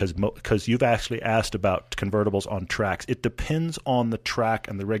tracking it, because you've actually asked about convertibles on tracks. It depends on the track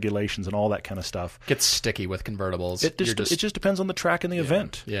and the regulations and all that kind of stuff. Gets sticky with convertibles. It just depends on the track and the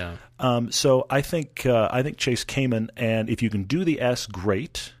event. Yeah. So I think Chase Cayman, and if you can do the S,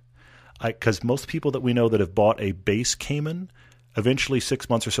 great. Because most people that we know that have bought a base Cayman, eventually 6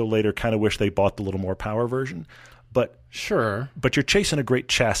 months or so later, kind of wish they bought the little more power version. But sure. But you're chasing a great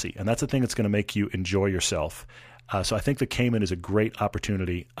chassis, and that's the thing that's going to make you enjoy yourself. So I think the Cayman is a great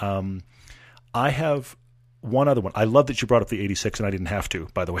opportunity. I have one other one. I love that you brought up the 86, and I didn't have to,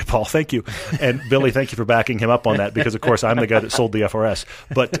 by the way, Paul. Thank you. And Billy, thank you for backing him up on that, because, of course, I'm the guy that sold the FRS.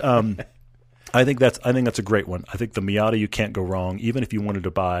 But I think that's a great one. I think the Miata, you can't go wrong, even if you wanted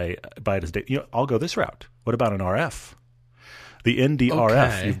to buy it as a I'll go this route. What about an RF? The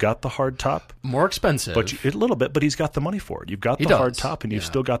NDRF, You've got the hard top. More expensive. A little bit, but he's got the money for it. You've got the hard top, and you've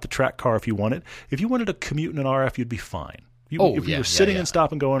still got the track car if you want it. If you wanted to commute in an RF, you'd be fine. If you were sitting and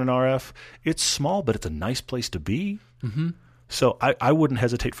stop and go in an RF, it's small, but it's a nice place to be. Mm-hmm. So I wouldn't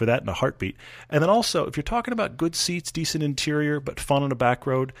hesitate for that in a heartbeat. And then also, if you're talking about good seats, decent interior, but fun on a back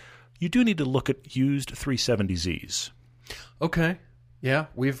road, you do need to look at used 370Zs. Okay. Yeah,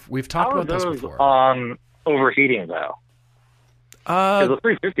 we've talked about this before. On overheating, though? Because the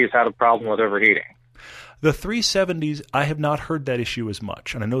 350s had a problem with overheating. The 370s, I have not heard that issue as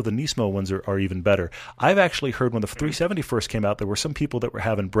much, and I know the Nismo ones are even better. I've actually heard when the 370 first came out, there were some people that were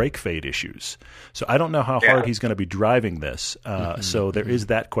having brake fade issues. So I don't know how hard he's going to be driving this. So there is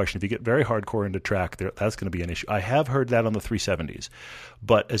that question. If you get very hardcore into track, that's going to be an issue. I have heard that on the 370s.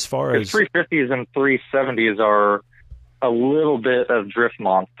 But as far as... 350s and 370s are a little bit of drift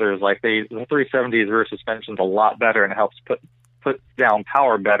monsters. Like the 370's rear suspension's a lot better and helps put down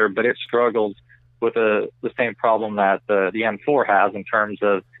power better, but it struggles with the same problem that the M4 has in terms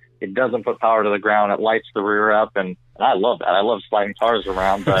of it doesn't put power to the ground. It lights the rear up, and I love that. I love sliding cars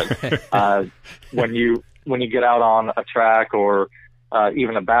around, but when you get out on a track or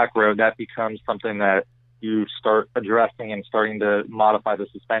even a back road, that becomes something that you start addressing and starting to modify the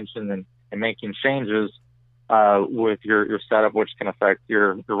suspension and making changes with your setup, which can affect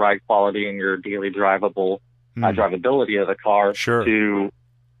your ride quality and your daily drivability of the car, to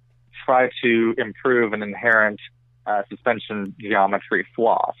try to improve an inherent suspension geometry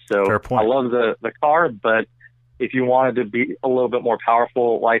flaw. So I love the car, but if you wanted to be a little bit more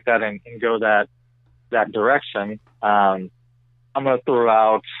powerful like that and go that direction, I'm going to throw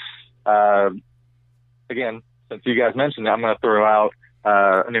out, again, since you guys mentioned it, I'm going to throw out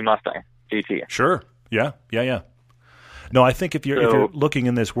a new Mustang GT. Sure. Yeah. No, I think if you're looking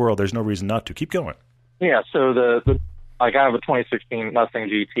in this world, there's no reason not to. Keep going. Yeah, so I have a 2016 Mustang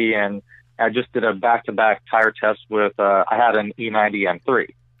GT, and I just did a back-to-back tire test with, I had an E90 M3.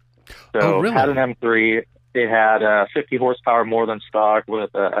 So I had an M3. It had 50 horsepower more than stock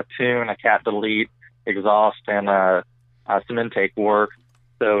with a tune, a cat delete, exhaust, and some intake work.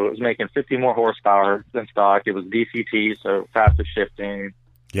 So it was making 50 more horsepower than stock. It was DCT, so faster shifting,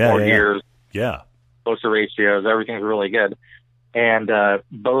 more gears, closer ratios. Everything's really good. And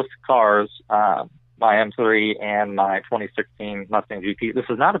both cars, my M3 and my 2016 Mustang GT. This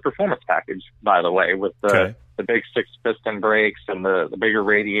is not a performance package, by the way, with the big 6-piston brakes and the bigger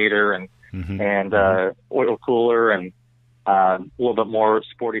radiator and oil cooler and a little bit more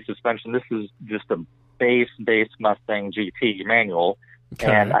sporty suspension. This is just a base Mustang GT manual. Okay.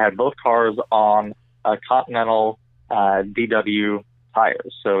 And I had both cars on Continental DW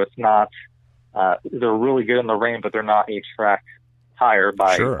tires. So it's not, they're really good in the rain, but they're not a track tire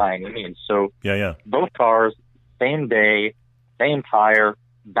by any means. So both cars, same day, same tire,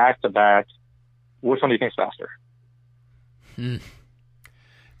 back to back. Which one do you think's faster?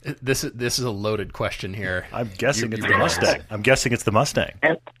 This is a loaded question here. I'm guessing it's the Mustang. I'm guessing it's the Mustang.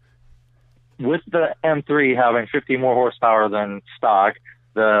 And with the M3 having 50 more horsepower than stock,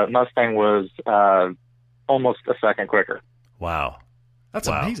 the Mustang was almost a second quicker. Wow. That's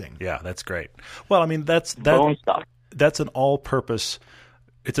amazing. Yeah, that's great. Well, I mean, that's bone stock. That's an all-purpose.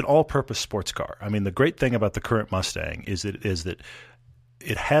 It's an all-purpose sports car. I mean, the great thing about the current Mustang is that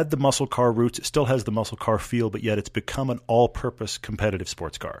it had the muscle car roots. It still has the muscle car feel, but yet it's become an all-purpose competitive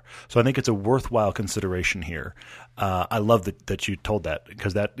sports car. So I think it's a worthwhile consideration here. I love that you told that,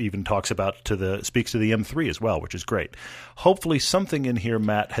 because that even speaks to the M3 as well, which is great. Hopefully something in here,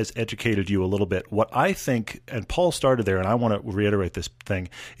 Matt, has educated you a little bit. What I think, and Paul started there, and I want to reiterate this thing.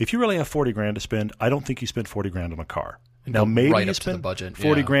 If you really have $40,000 to spend, I don't think you spend $40,000 on a car. Now maybe you spend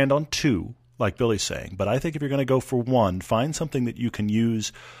 $40,000 on two, like Billy's saying. But I think if you're going to go for one, find something that you can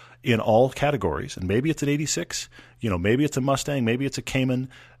use in all categories. And maybe it's an 86, maybe it's a Mustang, maybe it's a Cayman.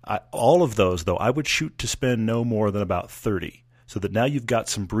 All of those, though, I would shoot to spend no more than about $30,000, so that now you've got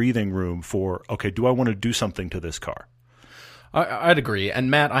some breathing room for, okay, do I want to do something to this car? I'd agree. And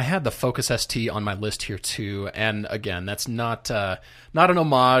Matt, I had the Focus ST on my list here too. And again, that's not an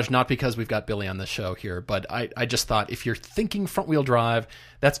homage, not because we've got Billy on the show here, but I just thought if you're thinking front wheel drive,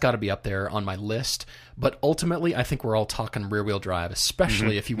 that's got to be up there on my list. But ultimately, I think we're all talking rear wheel drive,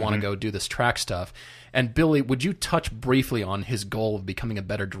 especially if you want to go do this track stuff. And Billy, would you touch briefly on his goal of becoming a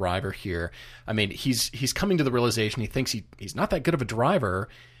better driver here? I mean, he's coming to the realization he thinks he's not that good of a driver,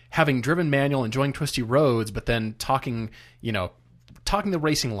 having driven manual, enjoying twisty roads, but then talking the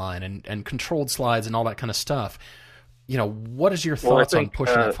racing line and controlled slides and all that kind of stuff. What is your thoughts on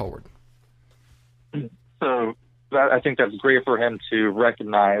pushing that forward? So I think that's great for him to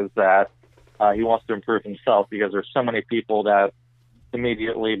recognize that he wants to improve himself, because there's so many people that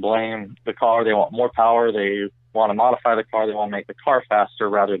immediately blame the car. They want more power. They want to modify the car. They want to make the car faster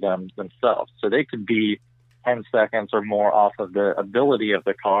rather than themselves. So they could be 10 seconds or more off of the ability of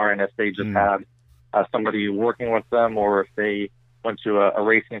the car. And if they just had somebody working with them, or if they went to a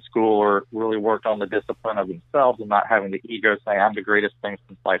racing school or really worked on the discipline of themselves and not having the ego saying, I'm the greatest thing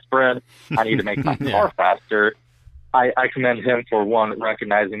since sliced bread, I need to make my car faster. I commend him for, one,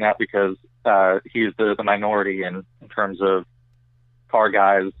 recognizing that, because he's the minority in terms of car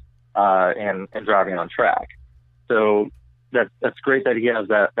guys and driving on track. So that's great that he has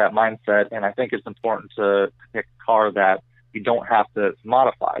that mindset, and I think it's important to pick a car that you don't have to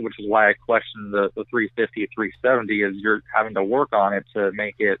modify, which is why I question the 350, 370, is you're having to work on it to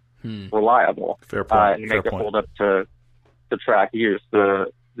make it reliable. Fair point. And make it hold up to track use.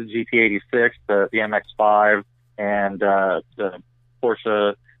 The GT86, the MX-5, and the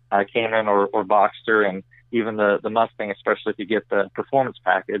Porsche Cayman or Boxster, and even the Mustang, especially if you get the performance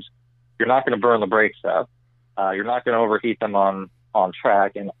package, you're not going to burn the brakes up. You're not going to overheat them on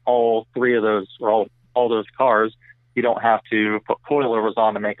track. And all three of those, or all those cars, you don't have to put coilovers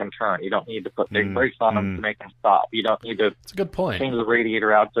on to make them turn. You don't need to put big brakes on them to make them stop. You don't need to That's a good point. change the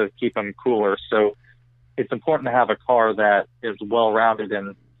radiator out to keep them cooler. So it's important to have a car that is well-rounded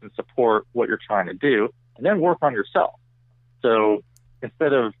and can support what you're trying to do, and then work on yourself. So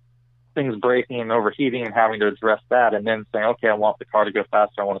instead of things breaking and overheating and having to address that and then saying, okay, I want the car to go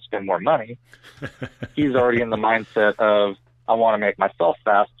faster, I want to spend more money, he's already in the mindset of, I want to make myself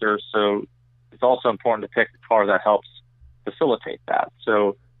faster. So it's also important to pick a car that helps facilitate that.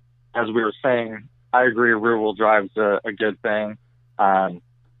 So as we were saying, I agree rear-wheel drive's a good thing.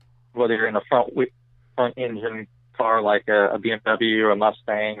 Whether you're in a front engine car like a BMW or a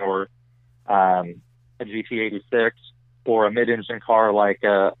Mustang or a GT86, or a mid-engine car like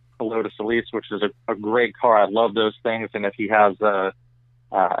a Lotus Elise, which is a great car. I love those things. And if he has a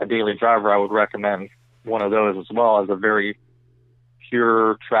daily driver, I would recommend one of those as well as a very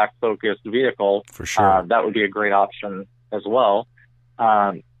pure track-focused vehicle. For sure. That would be a great option as well.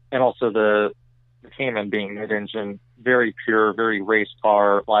 And also the Cayman being mid-engine, very pure, very race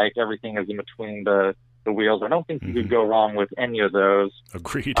car, like everything is in between the wheels. I don't think you could go wrong with any of those.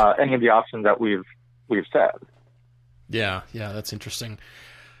 Agreed. Any of the options that we've said. Yeah, that's interesting.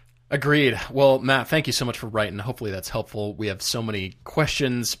 Agreed. Well, Matt, thank you so much for writing. Hopefully that's helpful. We have so many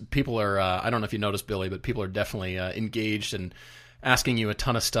questions. People are, I don't know if you noticed, Billy, but people are definitely engaged and asking you a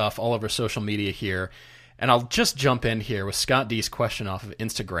ton of stuff all over social media here. And I'll just jump in here with Scott D's question off of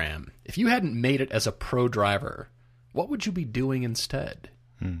Instagram. If you hadn't made it as a pro driver, what would you be doing instead?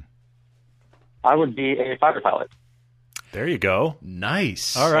 I would be a fighter pilot. There you go.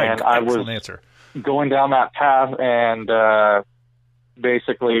 Nice. All right. And I was answer. Going down that path, and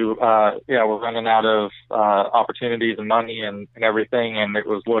basically, we're running out of opportunities and money and everything, and it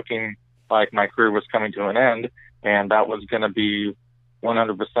was looking like my career was coming to an end, and that was going to be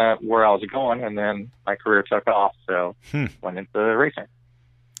 100% where I was going, and then my career took off, so went into racing.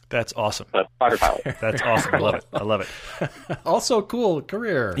 That's awesome. But fighter pilot. That's awesome. I love it. Also cool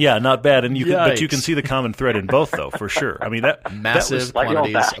career. Yeah, not bad. And but you can see the common thread in both, though, for sure. I mean, massive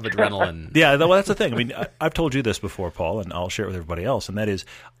quantities of adrenaline. Yeah, well, that's the thing. I mean, I've told you this before, Paul, and I'll share it with everybody else. And that is,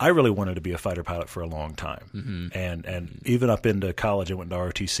 I really wanted to be a fighter pilot for a long time, and even up into college, I went to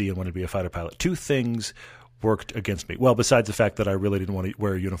ROTC and wanted to be a fighter pilot. Two things worked against me. Well, besides the fact that I really didn't want to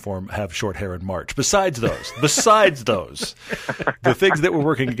wear a uniform, have short hair, and march. Besides those, the things that were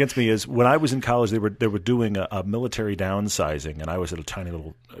working against me is when I was in college, they were doing a military downsizing, and I was at a tiny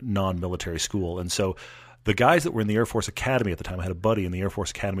little non-military school, and so the guys that were in the Air Force Academy at the time, I had a buddy in the Air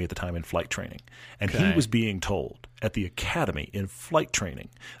Force Academy at the time in flight training, and he was being told at the academy in flight training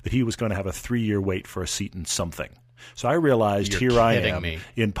that he was going to have a 3-year wait for a seat in something. So I realized I am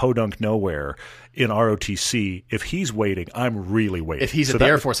in podunk nowhere in ROTC. If he's waiting, I'm really waiting. If he's at the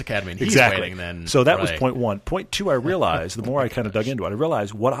Air Force Academy and he's waiting, then... So that was point one. Point two, I realized, the more I kind of dug into it, I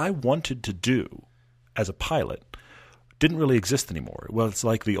realized what I wanted to do as a pilot didn't really exist anymore. Well, it's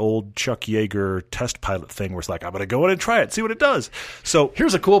like the old Chuck Yeager test pilot thing where it's like, I'm going to go in and try it, see what it does. So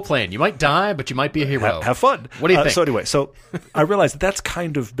here's a cool plane. You might die, but you might be a hero. Have fun. What do you think? So anyway, I realized that's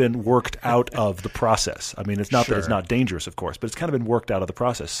kind of been worked out of the process. I mean, it's not that it's not dangerous, of course, but it's kind of been worked out of the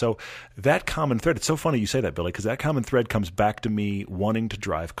process. So that common thread, it's so funny you say that, Billy, because that common thread comes back to me wanting to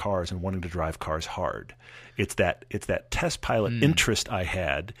drive cars and wanting to drive cars hard. It's that test pilot interest I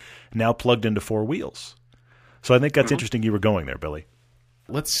had now plugged into four wheels. So I think that's interesting you were going there, Billy.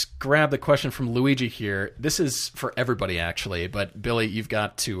 Let's grab the question from Luigi here. This is for everybody, actually, but Billy, you've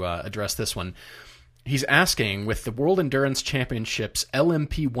got to address this one. He's asking, with the World Endurance Championships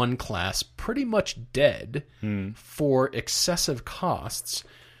LMP1 class pretty much dead for excessive costs,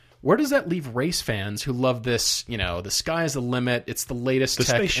 where does that leave race fans who love this, the sky is the limit, it's the latest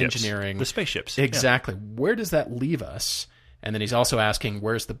tech engineering. The spaceships. Exactly. Yeah. Where does that leave us? And then he's also asking,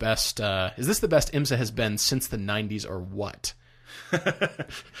 where's the best, is this the best IMSA has been since the 90s or what?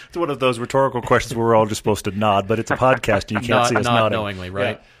 It's one of those rhetorical questions where we're all just supposed to nod, but it's a podcast and you can't see us nodding. Not knowingly,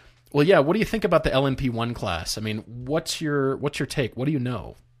 right? Yeah. Well, yeah, what do you think about the LMP1 class? I mean, what's your take? What do you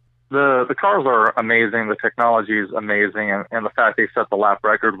know? The cars are amazing. The technology is amazing. And the fact they set the lap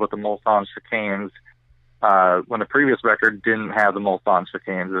record with the Mulsanne chicanes when the previous record didn't have the Mulsanne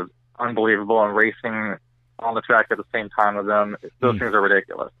chicanes is unbelievable. And racing on the track at the same time as them, those things are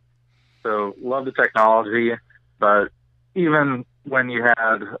ridiculous. So love the technology, but even when you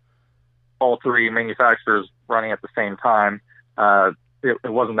had all three manufacturers running at the same time,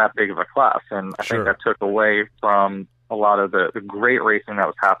 it wasn't that big of a class. And I think that took away from a lot of the great racing that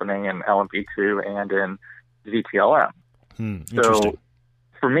was happening in LMP2 and in GTLM. So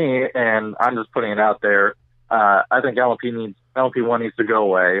for me, and I'm just putting it out there, I think LMP1 needs to go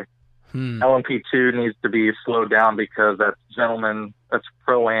away. LMP2 needs to be slowed down because that's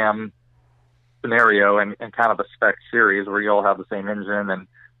Pro-Am scenario and kind of a spec series where you all have the same engine. And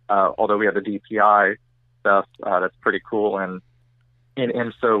although we have the DPI, stuff that's pretty cool. And in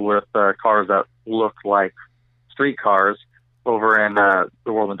IMSA with cars that look like street cars over in the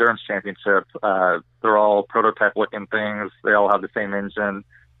World Endurance Championship, they're all prototype-looking things. They all have the same engine.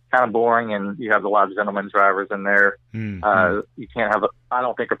 Kind of boring, and you have a lot of gentleman drivers in there. You can't have I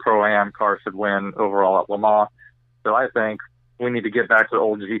don't think a Pro-Am car should win overall at Le Mans. So I think we need to get back to the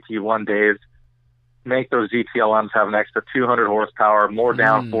old GT1 days, make those GTLMs have an extra 200 horsepower, more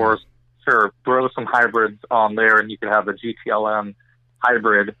downforce. Sure, throw some hybrids on there, and you could have a GTLM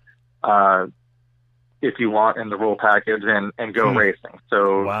hybrid if you want in the rule package, and go racing.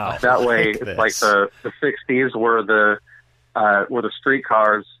 So that way, it's like the 60s where the street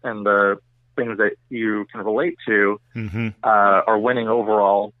cars and the things that you can relate to are winning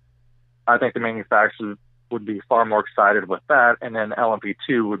overall. I think the manufacturers would be far more excited with that. And then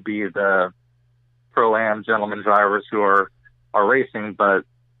LMP2 would be the Pro-Am gentleman drivers who are racing, but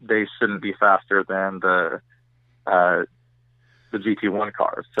they shouldn't be faster than the GT1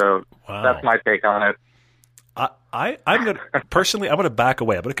 cars. So that's my take on it. I'm gonna back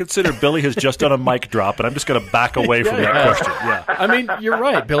away. I'm gonna consider Billy has just done a mic drop, and I'm just gonna back away from that question. Yeah, I mean, you're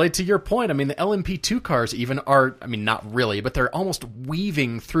right, Billy. To your point, I mean, the LMP2 cars even are. I mean, not really, but they're almost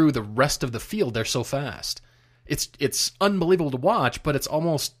weaving through the rest of the field. They're so fast. It's unbelievable to watch, but it's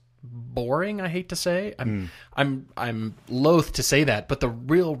almost boring. I hate to say. I'm loath to say that, but the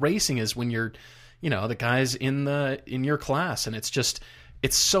real racing is when you're, the guys in your class, and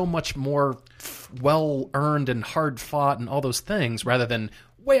it's so much more well-earned and hard-fought and all those things rather than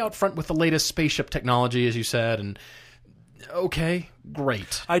way out front with the latest spaceship technology, as you said. And okay,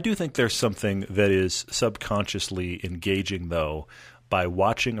 great. I do think there's something that is subconsciously engaging, though, by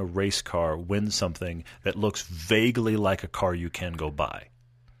watching a race car win something that looks vaguely like a car you can go buy.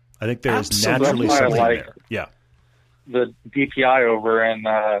 I think there is naturally something there. Yeah. The DPI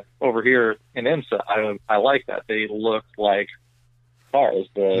over here in IMSA, I like that. They look like cars.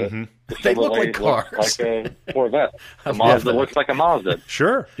 The they look like cars. Looks like a Corvette. The Mazda looks like a Mazda.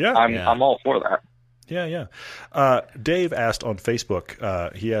 Sure, yeah. I'm all for that. Yeah. Dave asked on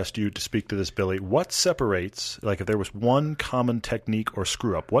Facebook, he asked you to speak to this, Billy, what separates, like if there was one common technique or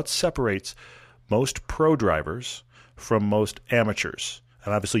screw-up, what separates most pro drivers from most amateurs?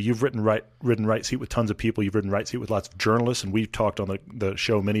 And obviously, you've ridden right seat with tons of people. You've ridden right seat with lots of journalists, and we've talked on the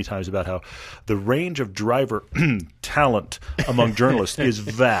show many times about how the range of driver talent among journalists is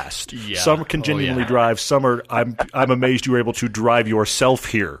vast. Yeah. Some can genuinely drive. Some are. I'm amazed you were able to drive yourself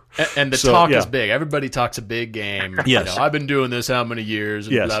here. And the talk is big. Everybody talks a big game. Yes. I've been doing this how many years?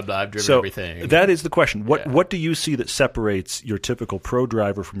 And blah blah. I've driven everything. That is the question. What do you see that separates your typical pro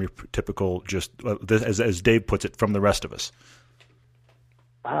driver from your typical as Dave puts it, from the rest of us?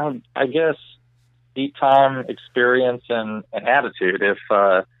 I guess seat time, experience, and attitude. If,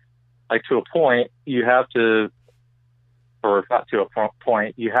 like to a point, you have to, or if not to a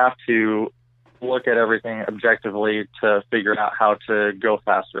point, you have to look at everything objectively to figure out how to go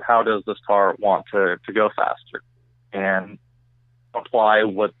faster. How does this car want to go faster? And apply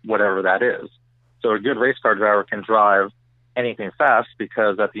whatever that is. So a good race car driver can drive anything fast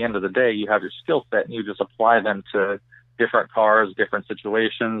because at the end of the day, you have your skill set and you just apply them to different cars, different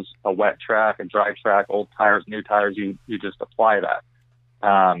situations, a wet track, a dry track, old tires, new tires, you just apply that.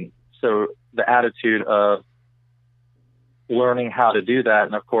 So the attitude of learning how to do that,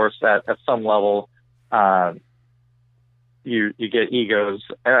 and of course at some level, you get egos.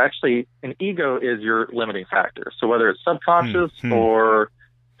 Actually, an ego is your limiting factor. So whether it's subconscious or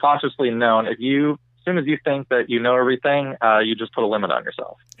consciously known, as soon as you think that you know everything, you just put a limit on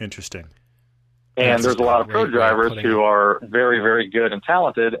yourself. Interesting. And there's a lot of pro drivers who are very, very good and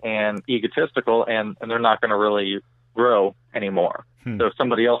talented and egotistical, and they're not going to really grow anymore. So if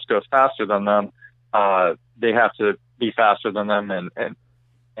somebody else goes faster than them, they have to be faster than them,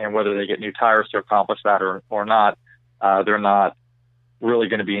 and whether they get new tires to accomplish that or not, they're not really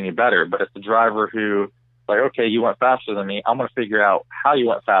going to be any better. But it's the driver who, like, okay, you went faster than me. I'm going to figure out how you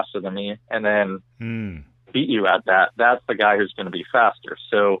went faster than me and then beat you at that. That's the guy who's going to be faster.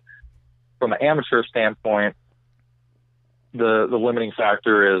 So from an amateur standpoint, the limiting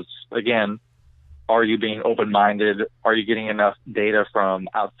factor is, again, are you being open-minded? Are you getting enough data from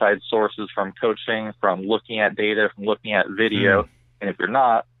outside sources, from coaching, from looking at data, from looking at video? And if you're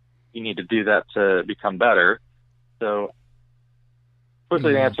not, you need to do that to become better. So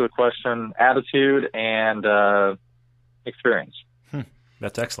quickly to answer the question, attitude and experience.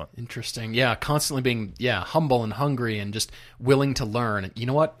 That's excellent. Interesting. Yeah, constantly being humble and hungry and just willing to learn. You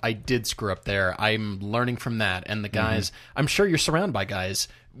know what? I did screw up there. I'm learning from that. And the guys, I'm sure you're surrounded by guys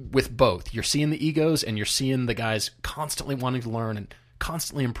with both. You're seeing the egos and you're seeing the guys constantly wanting to learn and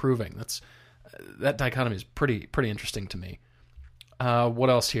constantly improving. that dichotomy is pretty interesting to me. What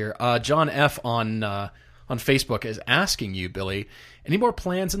else here? John F. on Facebook is asking you, Billy, any more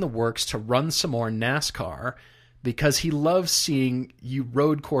plans in the works to run some more NASCAR? Because he loves seeing you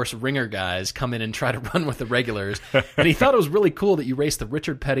road course ringer guys come in and try to run with the regulars. And he thought it was really cool that you raced the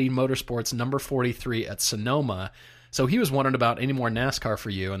Richard Petty Motorsports number 43 at Sonoma. So he was wondering about any more NASCAR for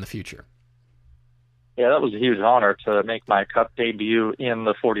you in the future. Yeah, that was a huge honor to make my Cup debut in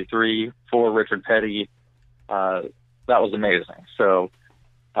the 43 for Richard Petty. That was amazing. So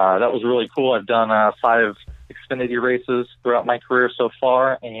that was really cool. I've done 5 Xfinity races throughout my career so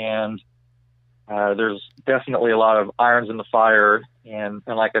far, and there's definitely a lot of irons in the fire. And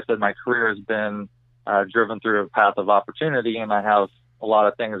like I said, my career has been driven through a path of opportunity, and I have a lot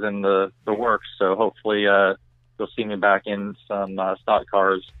of things in the works. So hopefully you'll see me back in some stock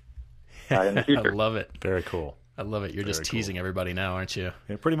cars in the future. I love it. Very cool. I love it. You're just teasing everybody now, aren't you?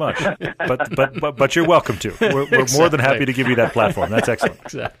 Yeah, pretty much. but you're welcome to. We're exactly. More than happy to give you that platform. That's excellent.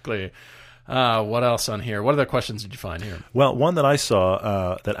 Exactly. What else on here? What other questions did you find here? Well, one that I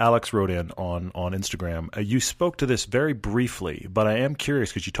saw that Alex wrote in on Instagram, you spoke to this very briefly, but I am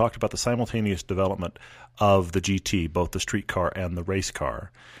curious because you talked about the simultaneous development of the GT, both the street car and the race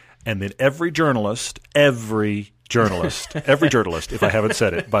car. And then every journalist, if I haven't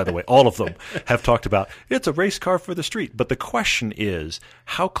said it, by the way, all of them have talked about it's a race car for the street. But the question is,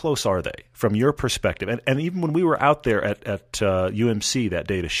 how close are they from your perspective? And even when we were out there at UMC that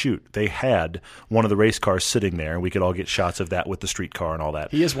day to shoot, they had one of the race cars sitting there, and we could all get shots of that with the street car and all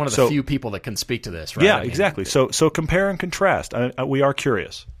that. He is one of the few people that can speak to this, right? Yeah, exactly. So compare and contrast. We are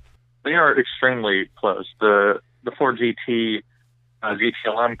curious. They are extremely close. The Ford GT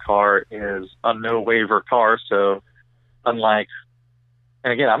GTLM car is a no-waiver car, so unlike,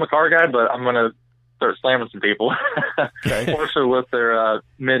 and again, I'm a car guy, but I'm going to start slamming some people. Okay. Also with their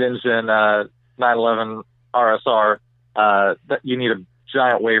mid-engine 911 RSR, that you need a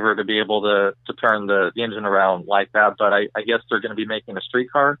giant waiver to be able to turn the engine around like that, but I guess they're going to be making a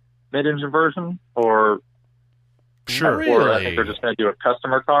street car mid-engine version, or sure. Really? Or I think they're just going to do a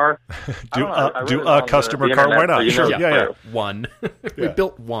customer car. do a customer car? Why not? So yeah. One. We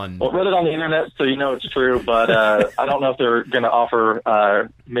built one. Well, read it on the internet, so you know it's true. But I don't know if they're going to offer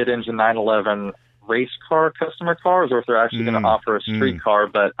mid-engine 911 race car customer cars, or if they're actually going to offer a street car.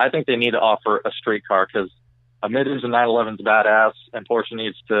 But I think they need to offer a street car because a mid-engine 911 is badass, and Porsche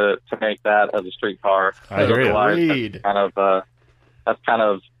needs to make that as a street car. I agree. That's kind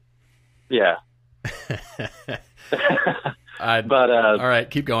of yeah. But all right,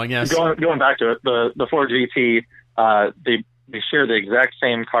 keep going. Yes, going back to it, the Ford GT, they share the exact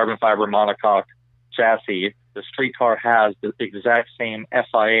same carbon fiber monocoque chassis. The street car has the exact same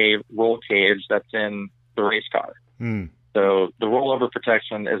FIA roll cage that's in the race car. So the rollover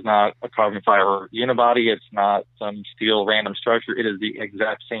protection is not a carbon fiber unibody. It's not some steel random structure. It is the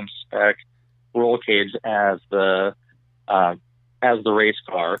exact same spec roll cage as the race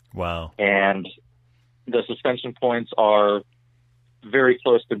car. Wow. And the suspension points are very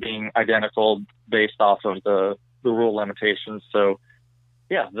close to being identical based off of the rule limitations. So,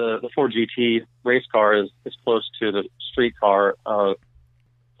 yeah, the Ford GT race car is close to the street car,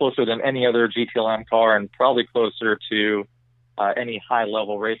 closer than any other GTLM car, and probably closer to any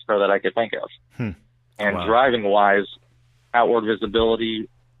high-level race car that I could think of. And driving-wise, outward visibility,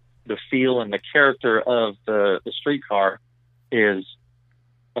 the feel and the character of the street car is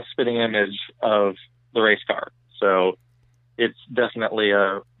a spitting image of the race car. So it's definitely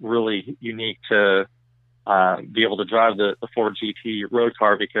really unique to be able to drive the Ford GT road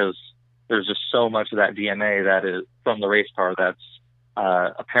car because there's just so much of that DNA that is from the race car that's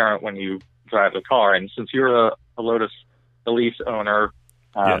apparent when you drive the car. And since you're a Lotus Elise owner,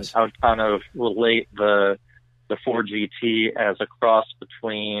 yes. I would kind of relate the Ford GT as a cross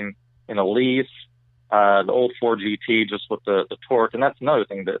between an Elise, the old Ford GT just with the torque. And that's another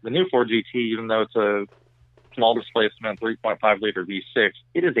thing. The new Ford GT, even though it's a small displacement 3.5 liter V6,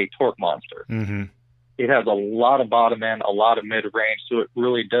 it is a torque monster. Mm-hmm. It has a lot of bottom end, a lot of mid range, so it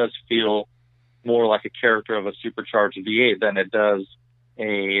really does feel more like a character of a supercharged V8 than it does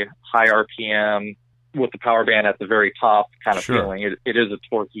a high RPM with the power band at the very top kind of feeling. It is a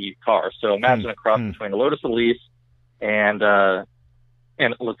torquey car. So imagine a cross between a Lotus Elise and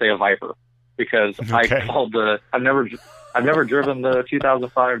let's say a Viper, because I called I've never driven the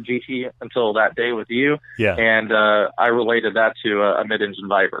 2005 GT until that day with you. Yeah. And I related that to a mid-engine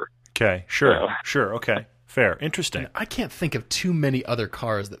Viper. Okay, sure, okay. Fair, interesting. I can't think of too many other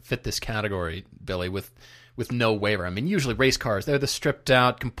cars that fit this category, Billy, with no waiver. I mean, usually race cars, they're the stripped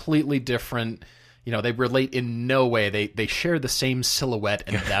out, completely different, they relate in no way. They share the same silhouette,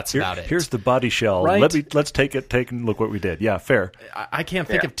 and that's about it. Here's the body shell. Right? Let's take and look what we did. Yeah, fair. I can't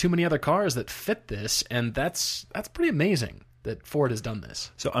think of too many other cars that fit this, and that's pretty amazing that Ford has done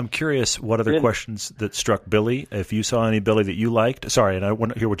this. So I'm curious what other questions that struck Billy, if you saw any, Billy, that you liked. Sorry, and I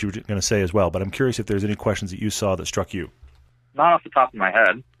want to hear what you were going to say as well, but I'm curious if there's any questions that you saw that struck you. Not off the top of my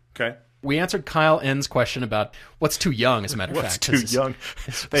head. Okay. We answered Kyle N's question about what's too young, as a matter of fact. What's too young?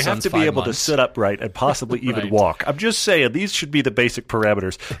 They have to be able to sit upright and possibly even walk. I'm just saying, these should be the basic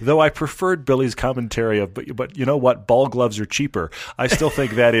parameters. Though I preferred Billy's commentary of, but you know what, ball gloves are cheaper. I still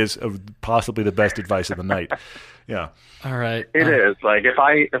think that is possibly the best advice of the night. Yeah. All right. It is. Like, if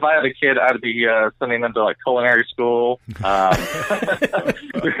I had a kid, I'd be sending them to, like, culinary school. Doing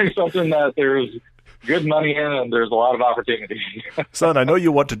something that there's good money in, and there's a lot of opportunity. Son, I know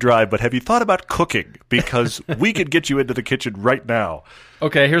you want to drive, but have you thought about cooking? Because we could get you into the kitchen right now.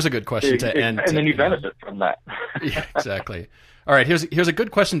 Okay, here's a good question to end. And then you benefit from that. Yeah, exactly. All right, here's a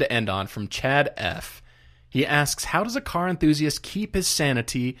good question to end on from Chad F. He asks, how does a car enthusiast keep his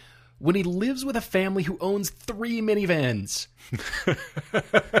sanity when he lives with a family who owns 3 minivans?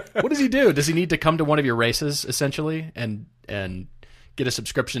 What does he do? Does he need to come to one of your races, essentially, and get a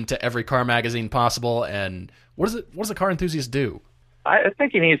subscription to every car magazine possible? And what does a car enthusiast do? I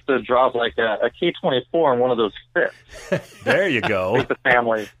think he needs to drop like a K24 in one of those fits. There you go. With the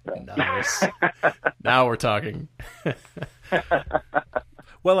family. Nice. Now we're talking.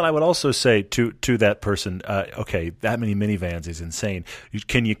 Well, and I would also say to that person, okay, that many minivans is insane.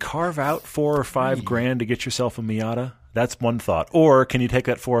 Can you carve out $4 or $5 grand to get yourself a Miata? That's one thought. Or can you take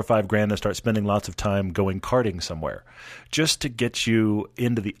that $4 or $5 grand and start spending lots of time going karting somewhere, just to get you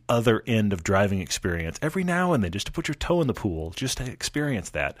into the other end of driving experience every now and then, just to put your toe in the pool, just to experience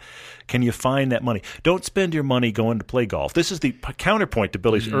that? Can you find that money? Don't spend your money going to play golf. This is the counterpoint to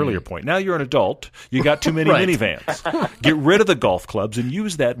Billy's earlier point. Now you're an adult. You got too many minivans. Get rid of the golf clubs and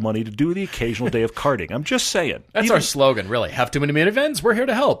use that money to do the occasional day of karting. I'm just saying. That's our slogan, really. Have too many minivans? We're here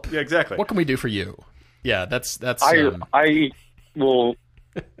to help. Yeah, exactly. What can we do for you? Yeah, that's. I will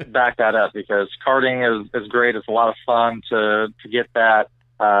back that up, because karting is great. It's a lot of fun to get that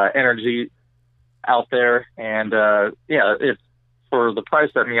energy out there, and it's for the price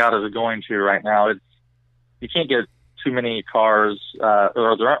that Miatas are going to right now. You can't get too many cars,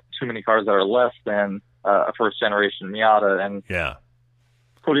 or there aren't too many cars that are less than a first generation Miata, and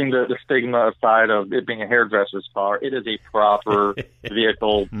putting the stigma aside of it being a hairdresser's car, it is a proper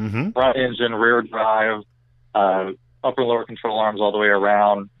vehicle, front engine, rear drive, upper and lower control arms all the way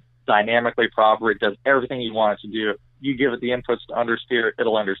around, dynamically proper. It does everything you want it to do. You give it the inputs to understeer,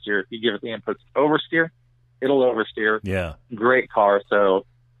 it'll understeer. You give it the inputs to oversteer, it'll oversteer. Yeah. Great car. So,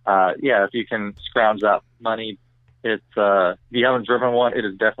 if you can scrounge that money, it's if you haven't driven one, it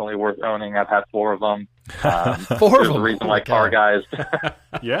is definitely worth owning. I've had 4 of them. 4 of them. There's a reason why car guys.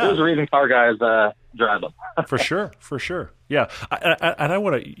 There's a reason car guys drive them. For sure. Yeah, and I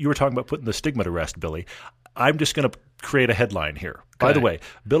want to. You were talking about putting the stigma to rest, Billy. I'm just going to create a headline here. Okay. By the way,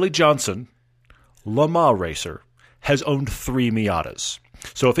 Billy Johnson, Le Mans racer, has owned 3 Miatas.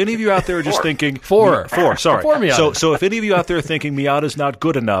 So if any of you out there are just thinking 4, sorry. 4 Miatas. So if any of you out there are thinking Miata's not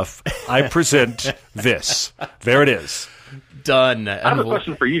good enough, I present this. There it is. Done. I have a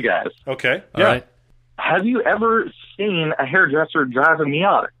question for you guys. Okay. All right. Have you ever seen a hairdresser drive a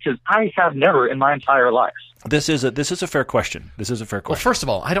Miata? Because I have never in my entire life. This is a fair question. Well, first of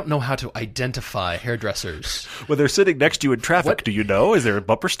all, I don't know how to identify hairdressers. Well, they're sitting next to you in traffic. What? Do you know? Is there a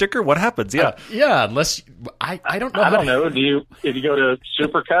bumper sticker? What happens? Yeah. Unless I don't know. I don't know. If you go to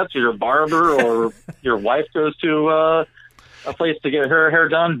Supercuts or your barber, or your wife goes to a place to get her hair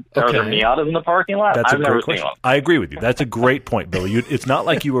done, are there Miatas in the parking lot? I've never seen one. I agree with you. That's a great point, Billy. It's not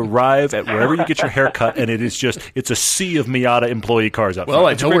like you arrive at wherever you get your hair cut and it's a sea of Miata employee cars out there. Well,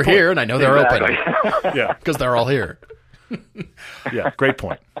 I know we're here and I know they're open. Yeah, because they're all here. Yeah, great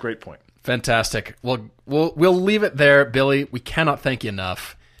point. Fantastic. Well, we'll leave it there, Billy. We cannot thank you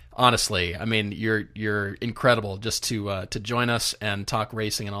enough. Honestly, I mean, you're incredible just to join us and talk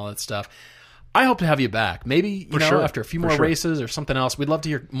racing and all that stuff. I hope to have you back. Maybe, after a few more races or something else. We'd love to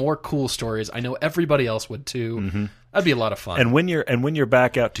hear more cool stories. I know everybody else would too. Mm-hmm. That'd be a lot of fun. And when you're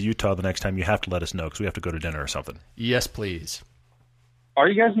back out to Utah the next time, you have to let us know, because we have to go to dinner or something. Yes, please. Are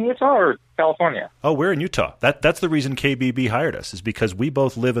you guys in Utah or California? Oh, we're in Utah. That's the reason KBB hired us, is because we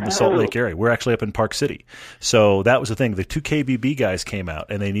both live in the Salt Lake area. We're actually up in Park City. So that was the thing. The 2 KBB guys came out,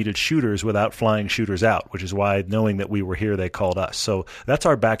 and they needed shooters without flying shooters out, which is why, knowing that we were here, they called us. So that's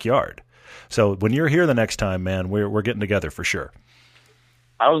our backyard. So when you're here the next time, man, we're getting together for sure.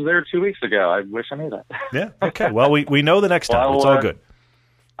 I was there 2 weeks ago. I wish I knew that. Yeah. Okay. Well, we know the next time. It's all good.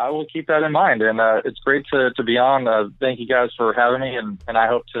 I will keep that in mind, and it's great to be on. Thank you guys for having me, and I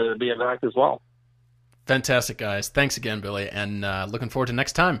hope to be back as well. Fantastic, guys. Thanks again, Billy, and looking forward to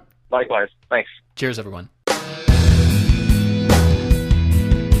next time. Likewise. Thanks. Cheers, everyone.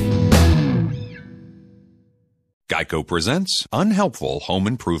 Geico presents Unhelpful Home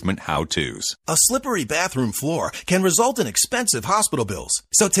Improvement How-Tos. A slippery bathroom floor can result in expensive hospital bills.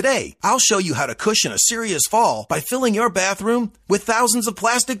 So today, I'll show you how to cushion a serious fall by filling your bathroom with thousands of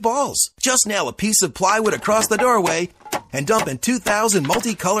plastic balls. Just nail a piece of plywood across the doorway and dump in 2,000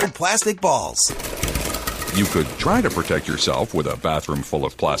 multicolored plastic balls. You could try to protect yourself with a bathroom full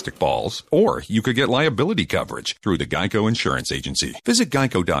of plastic balls, or you could get liability coverage through the Geico Insurance Agency. Visit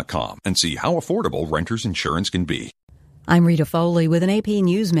geico.com and see how affordable renter's insurance can be. I'm Rita Foley with an AP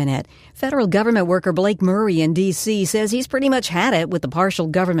News Minute. Federal government worker Blake Murray in D.C. says he's pretty much had it with the partial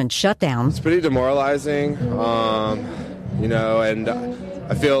government shutdown. It's pretty demoralizing, and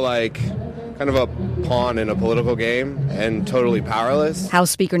I feel like kind of a pawn in a political game and totally powerless. House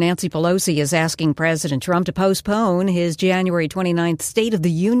Speaker Nancy Pelosi is asking President Trump to postpone his January 29th State of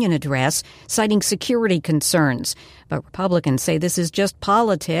the Union address, citing security concerns. But Republicans say this is just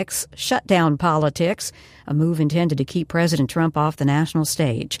politics, shutdown politics, a move intended to keep President Trump off the national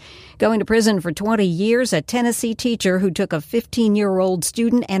stage. Going to prison for 20 years, a Tennessee teacher who took a 15-year-old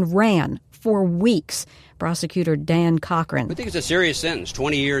student and ran for weeks. Prosecutor Dan Cochran. We think it's a serious sentence.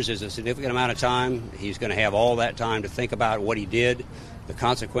 20 years is a significant amount of time. He's going to have all that time to think about what he did, the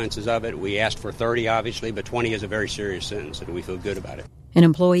consequences of it. We asked for 30, obviously, but 20 is a very serious sentence, and we feel good about it. An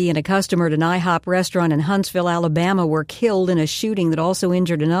employee and a customer at an IHOP restaurant in Huntsville, Alabama, were killed in a shooting that also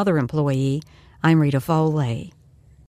injured another employee. I'm Rita Foley.